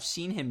the run. I've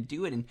seen him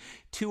do it, and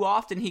too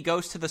often he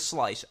goes to the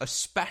slice,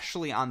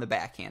 especially on the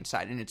backhand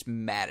side, and it's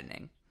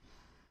maddening.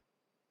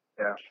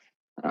 Yeah.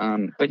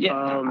 But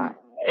yeah,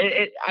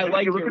 I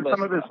like you look your at list,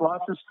 some of his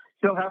losses.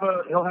 He'll have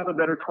a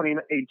better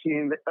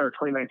 2018 or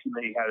 2019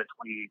 than he had in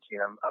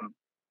 2018. I'm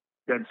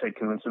dead set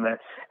convinced of that.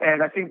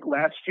 And I think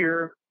last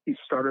year he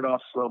started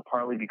off slow,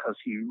 partly because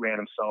he ran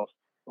himself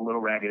a little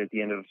ragged at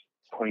the end of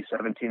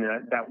 2017.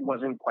 And that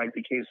wasn't quite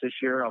the case this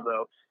year,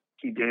 although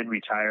he did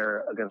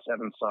retire against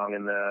Evan Song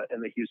in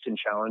the Houston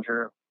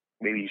Challenger.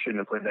 Maybe he shouldn't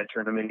have played that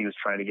tournament. He was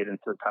trying to get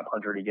into the top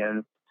 100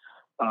 again.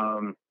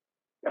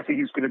 I think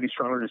he's going to be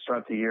stronger to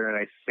start the year, and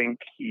I think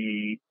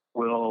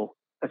we'll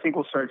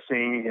start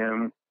seeing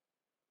him.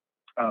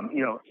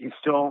 He's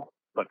still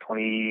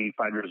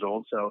 25 years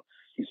old, so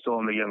he's still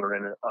on the younger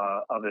end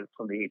of it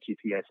from the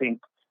ATP, I think.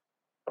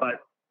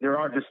 But there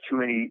are just too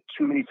many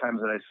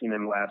times that I've seen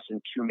him last,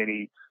 and too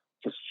many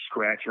just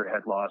scratch your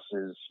head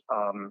losses.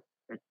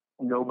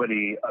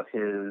 Nobody of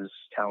his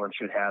talent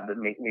should have that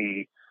make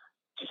me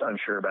just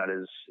unsure about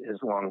his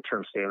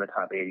long-term stay in the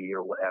top 80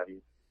 or what have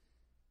you.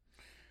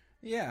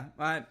 Yeah,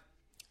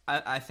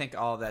 I think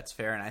all of that's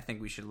fair, and I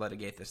think we should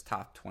litigate this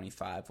top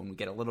 25 when we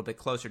get a little bit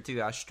closer to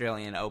the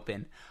Australian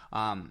Open.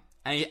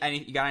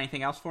 You got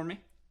anything else for me?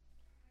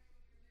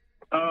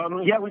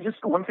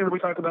 One thing that we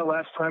talked about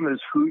last time is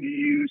who do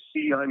you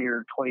see on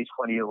your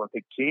 2020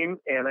 Olympic team?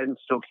 And I'm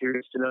still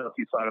curious to know if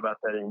you thought about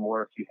that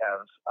anymore, if you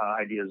have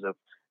ideas of,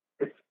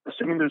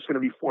 assuming there's going to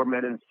be 4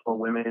 men and 4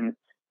 women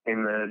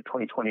in the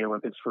 2020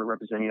 Olympics for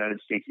representing the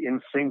United States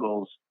in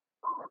singles,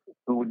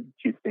 who would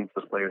you think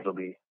those players will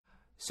be?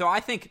 So I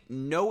think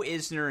no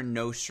Isner and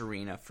no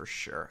Serena for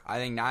sure. I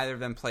think neither of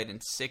them played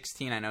in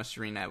 16. I know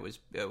Serena was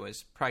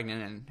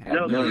pregnant and had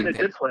Serena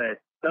did play.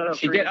 No,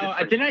 she did. Oh,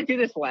 didn't I do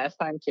this last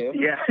time too?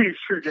 Yeah, you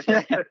sure did.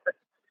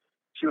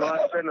 She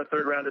lost in the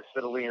 3rd round to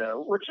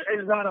Svitolina, which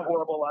is not a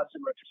horrible loss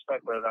in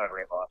retrospect, but not a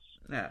great loss.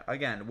 Yeah.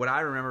 Again, what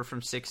I remember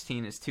from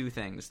 16 is 2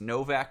 things: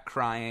 Novak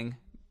crying,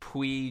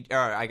 Puig, or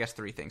I guess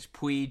 3 things: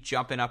 Puig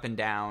jumping up and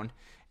down,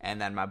 and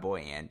then my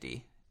boy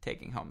Andy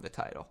taking home the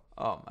title.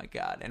 Oh my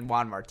God. And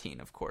Juan Martin,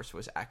 of course,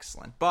 was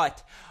excellent.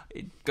 But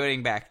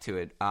getting back to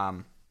it,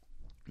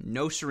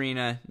 no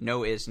Serena,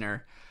 no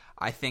Isner.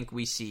 I think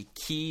we see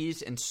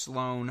Keys and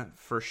Sloane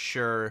for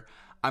sure.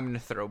 I'm going to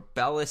throw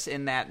Bellis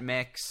in that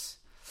mix.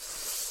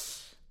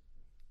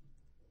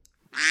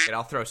 And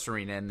I'll throw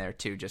Serena in there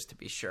too, just to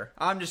be sure.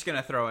 I'm just going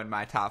to throw in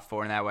my top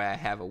 4, and that way I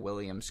have a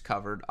Williams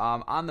covered.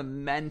 On the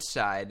men's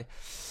side,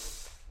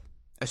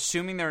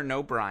 assuming there are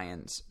no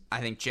Bryans,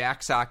 I think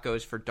Jack Sock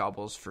goes for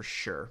doubles for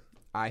sure.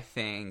 I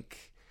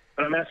think.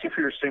 But I'm asking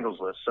for your singles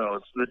list, so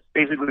it's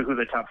basically who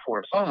the top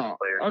 4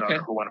 players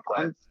are who want to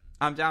play.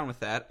 I'm down with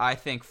that. I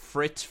think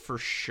Fritz for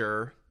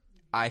sure.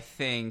 I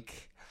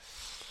think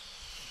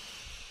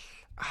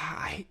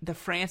the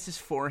Francis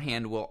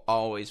forehand will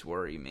always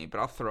worry me, but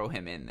I'll throw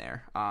him in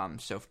there.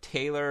 So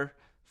Taylor,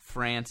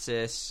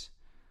 Francis.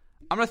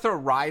 I'm going to throw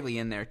Riley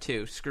in there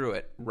too. Screw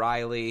it.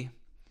 Riley.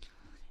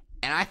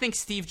 And I think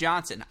Steve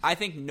Johnson. I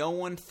think no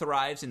one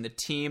thrives in the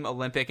team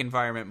Olympic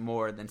environment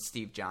more than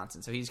Steve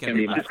Johnson. So he's going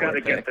to be my 4th pick. He's got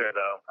to get there,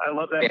 though. I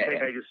love that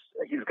pick.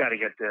 He's got to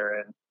get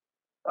there. And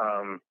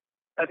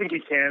I think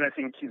he can. I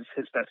think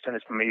his best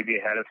tennis may be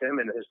ahead of him,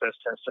 and his best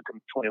tennis took him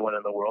 21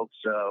 in the world.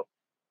 So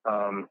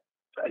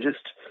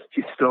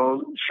he's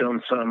still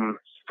shown some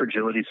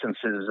fragility since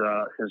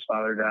his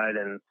father died,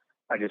 and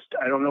I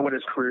don't know what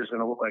his career is going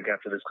to look like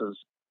after this, because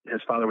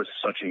his father was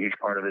such a huge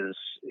part of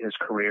his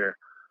career.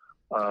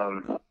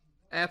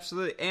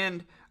 Absolutely.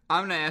 And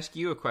I'm going to ask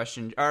you a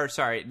question, or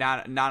sorry,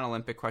 not an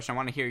Olympic question. I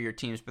want to hear your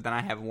teams, but then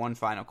I have one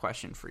final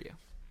question for you.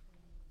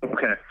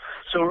 Okay.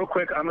 So real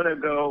quick, I'm going to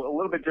go a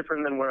little bit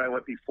different than where I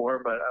went before,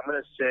 but I'm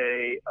going to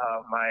say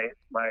my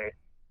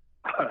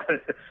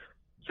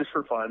just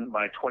for fun,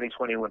 my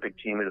 2020 Olympic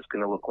team is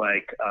going to look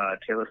like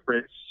Taylor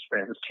Fritz,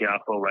 Francis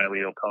Tiafoe, Riley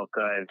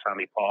Opelka, and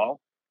Tommy Paul.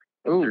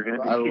 Ooh,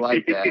 I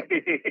like that.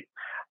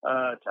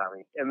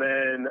 Tommy. And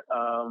then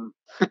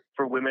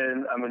for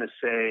women, I'm going to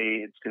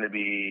say it's going to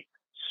be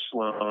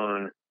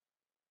Sloane,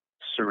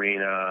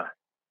 Serena,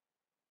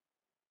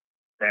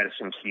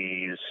 Madison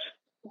Keys,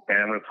 and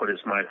I'm going to put as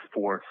my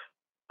fourth.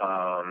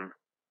 I'm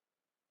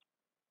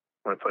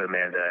going to put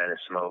Amanda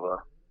Anisimova.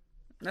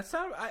 That's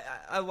not.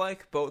 I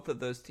like both of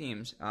those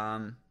teams.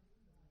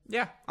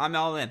 Yeah, I'm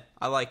all in.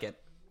 I like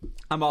it.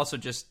 I'm also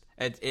just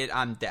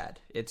I'm dead.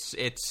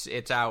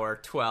 It's hour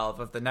 12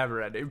 of the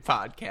Never Ending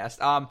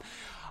podcast.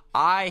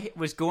 I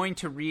was going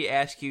to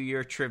re-ask you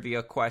your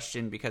trivia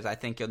question because I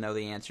think you'll know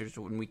the answers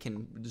when we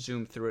can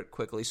zoom through it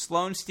quickly.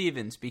 Sloane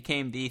Stephens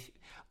became the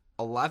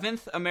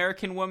 11th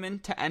American woman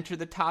to enter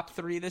the top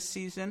 3 this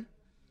season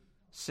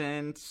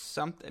since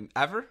something.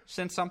 Ever?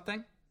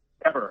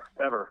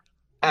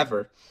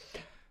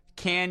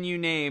 Can you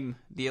name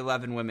the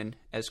 11 women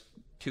as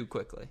too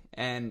quickly?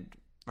 And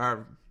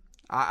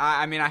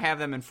I mean, I have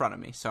them in front of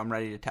me, so I'm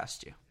ready to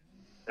test you.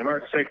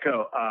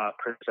 Marchenko,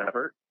 Chris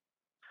Evert.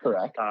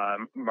 Correct.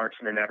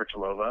 Martina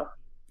Navratilova.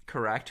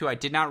 Correct. Who I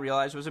did not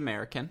realize was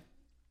American.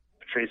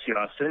 Tracy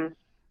Austin.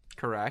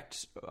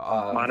 Correct.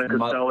 Monica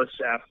Seles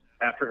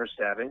after her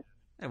stabbing.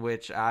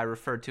 Which I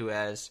referred to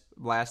as,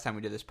 last time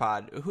we did this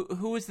pod,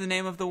 who was the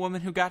name of the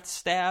woman who got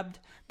stabbed?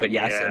 But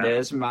yes, it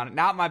is.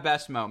 Not my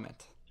best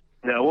moment.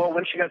 No, well,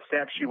 when she got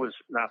stabbed, she was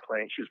not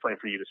playing. She was playing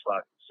for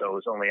Yugoslavia, so it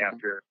was only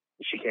after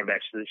she came back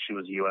she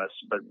was U.S.,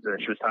 but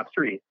she was top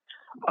 3.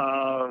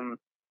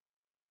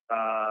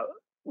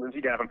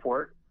 Lindsay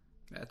Davenport.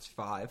 That's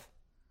 5.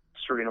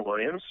 Serena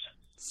Williams.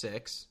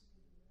 6.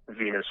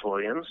 Venus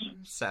Williams.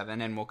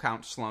 7, and we'll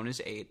count Sloane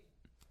as 8.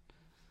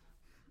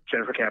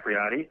 Jennifer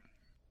Capriati.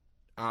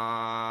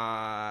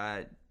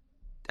 I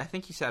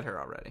think you said her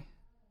already.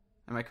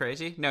 Am I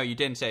crazy? No, you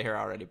didn't say her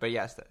already, but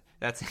yes,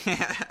 that's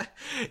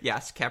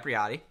yes,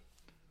 Capriati.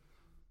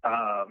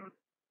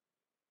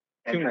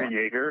 Andrea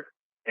Jaeger.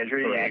 And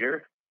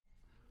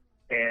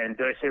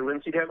did I say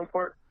Lindsay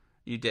Davenport?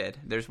 You did.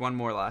 There's one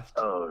more left.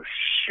 Oh,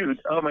 shoot.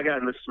 Oh, my God.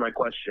 And this is my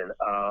question.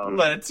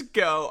 Let's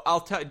go.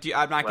 I'll tell you.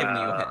 I'm not giving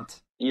you a hint.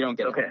 You don't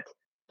get okay. a hint.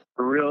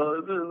 For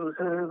real,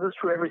 this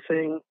for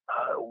everything.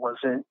 It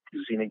wasn't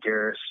Zina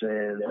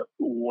Garrison. It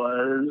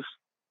was...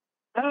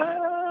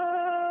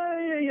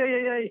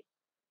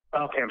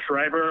 Pam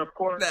Shriver, of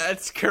course.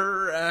 That's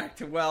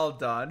correct. Well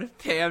done.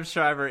 Pam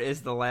Shriver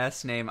is the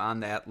last name on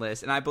that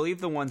list. And I believe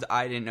the ones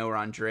I didn't know were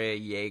Andrea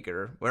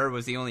Jaeger, where it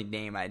was the only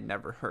name I'd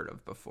never heard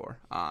of before.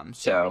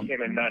 So she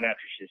became a nun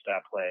after she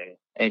stopped playing.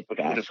 Which would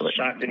have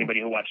shocked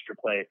anybody who watched her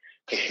play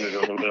because she was a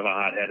little bit of a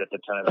hothead at the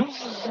time.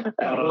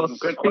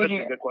 Good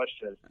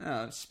question.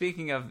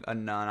 Speaking of a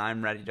nun,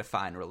 I'm ready to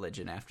find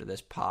religion after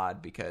this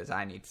pod because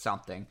I need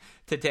something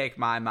to take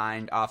my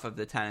mind off of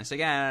the tennis.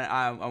 Again,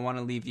 I want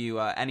to leave you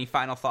any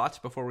final thoughts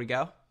before we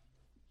go?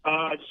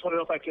 I just want to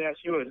know if I can ask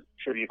you a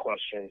trivia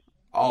question.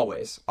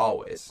 Always.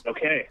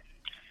 Okay.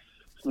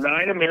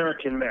 9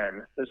 American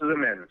men. This is a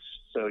men's,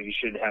 so you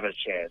should have a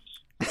chance.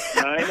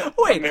 9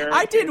 Wait, American...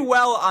 I did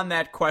well on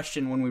that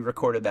question when we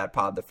recorded that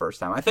pod the first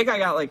time. I think I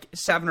got like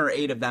 7 or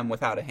 8 of them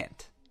without a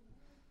hint.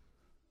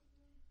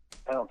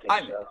 I don't think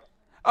so.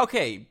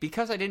 Okay,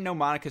 because I didn't know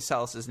Monica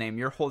Seles' name,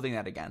 you're holding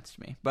that against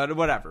me. But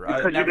whatever.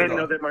 Because you didn't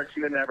know that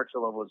Martina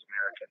Navratilova was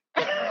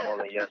American.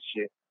 Only yes,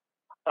 she...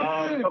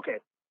 okay,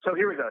 so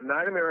here we go.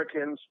 9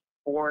 Americans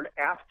born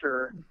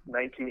after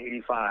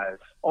 1985.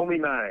 Only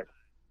 9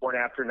 born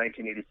after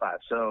 1985.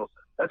 So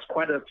that's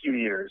quite a few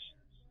years.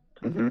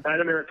 Mm-hmm. 9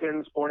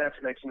 Americans born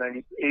after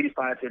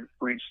 1985 had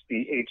reached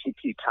the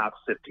ATP top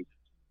 50.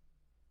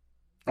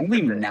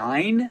 Only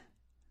 9?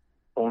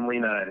 Only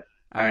 9.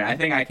 All right, I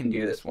think I can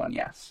do this one,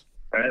 yes.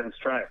 All right, let's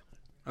try.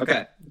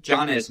 Okay,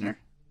 John Isner.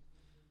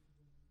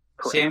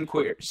 Sam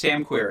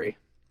Querrey.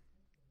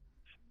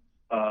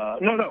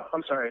 No,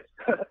 I'm sorry.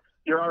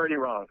 You're already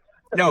wrong.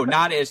 No,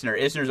 not Isner.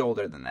 Isner's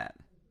older than that.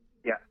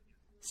 Yeah.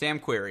 Sam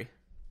Querrey.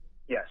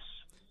 Yes.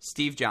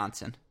 Steve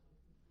Johnson.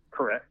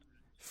 Correct.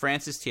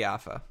 Francis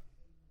Tiafoe.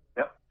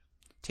 Yep.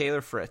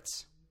 Taylor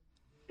Fritz.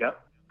 Yep.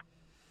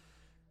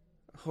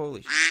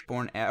 Holy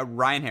shit.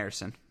 Ryan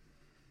Harrison.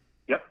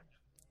 Yep.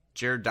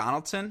 Jared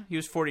Donaldson. He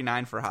was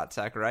 49 for a hot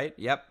sec, right?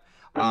 Yep.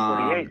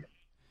 48.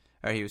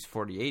 Or he was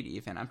 48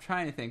 even. I'm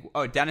trying to think.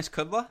 Oh, Dennis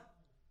Kudla?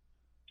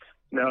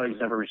 No, he's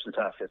never reached the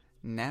top 50.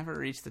 Never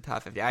reached the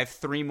top 50. I have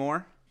 3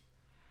 more.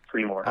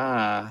 3 more.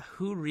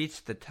 Who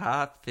reached the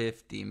top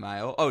 50?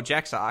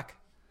 Jack Sock.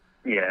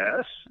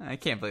 Yes. I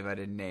can't believe I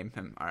didn't name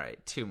him. All right,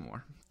 2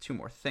 more. 2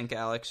 more. Think,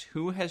 Alex.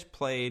 Who has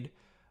played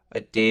a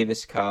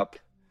Davis Cup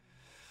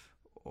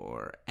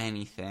or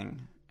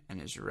anything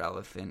and is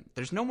relevant?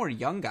 There's no more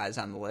young guys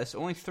on the list.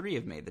 Only 3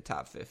 have made the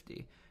top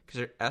 50.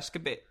 Because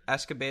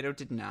Escobedo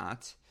did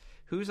not.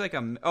 Who's like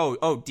a...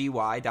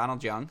 DY,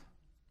 Donald Young.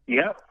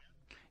 Yep.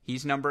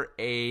 He's number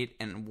 8,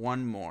 and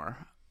 1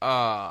 more.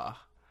 Smyczek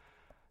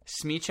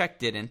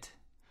didn't.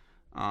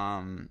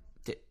 Klon?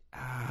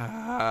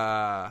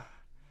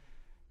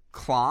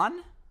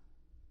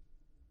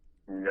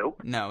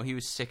 Nope. No, he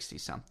was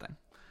 60-something.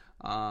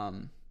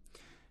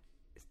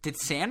 Did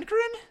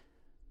Sandgren?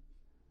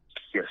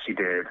 Yes, he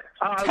did.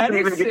 I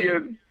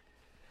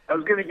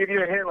was going to give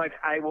you a hint. Like,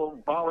 I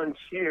will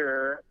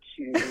volunteer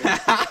to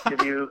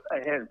give you a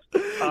hint. He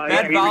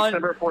reached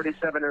number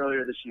 47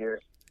 earlier this year.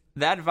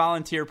 That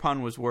volunteer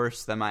pun was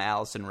worse than my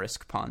Allison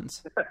Risk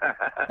puns.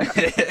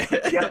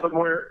 Yeah, but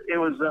it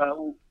was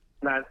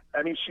not.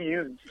 I mean, she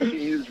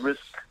used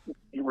risk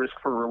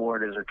for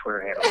reward as her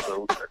Twitter handle,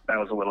 so that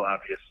was a little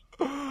obvious.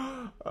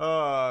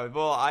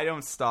 Well, I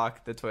don't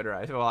stalk the Twitter.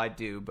 Well, I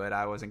do, but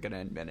I wasn't going to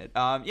admit it.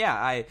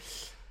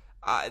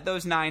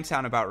 Those 9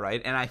 sound about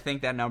right, and I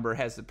think that number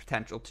has the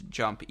potential to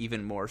jump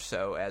even more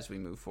so as we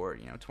move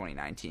forward.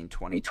 2019,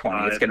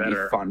 2020. It's going to be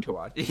fun to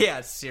watch. Yeah,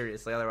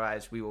 seriously.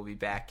 Otherwise, we will be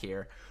back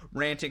here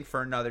ranting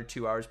for another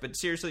 2 hours. But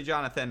seriously,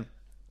 Jonathan,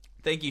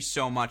 thank you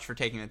so much for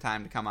taking the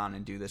time to come on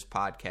and do this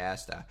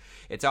podcast.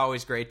 It's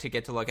always great to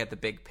get to look at the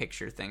big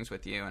picture things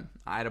with you, and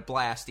I had a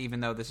blast,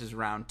 even though this is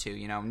round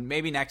 2.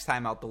 Maybe next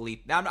time I'll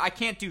delete. Now, I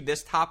can't do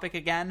this topic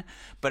again,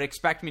 but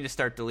expect me to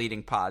start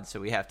deleting pods, so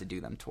we have to do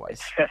them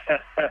twice.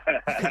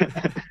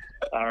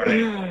 All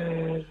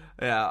right.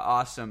 Yeah,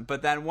 awesome.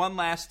 But then one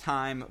last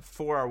time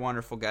for our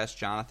wonderful guest,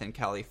 Jonathan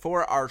Kelly,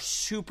 for our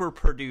super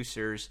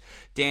producers,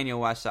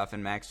 Daniel Westhoff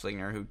and Max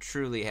Fligner, who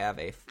truly have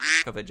a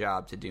of a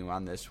job to do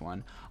on this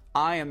one.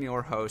 I am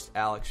your host,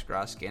 Alex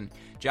Gruskin.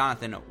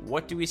 Jonathan,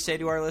 what do we say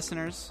to our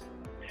listeners?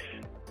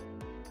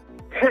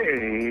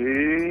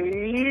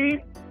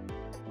 Hey,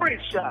 great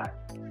shot.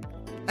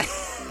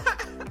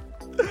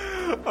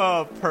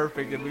 Oh,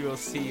 perfect. And we will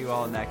see you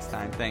all next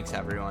time. Thanks,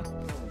 everyone.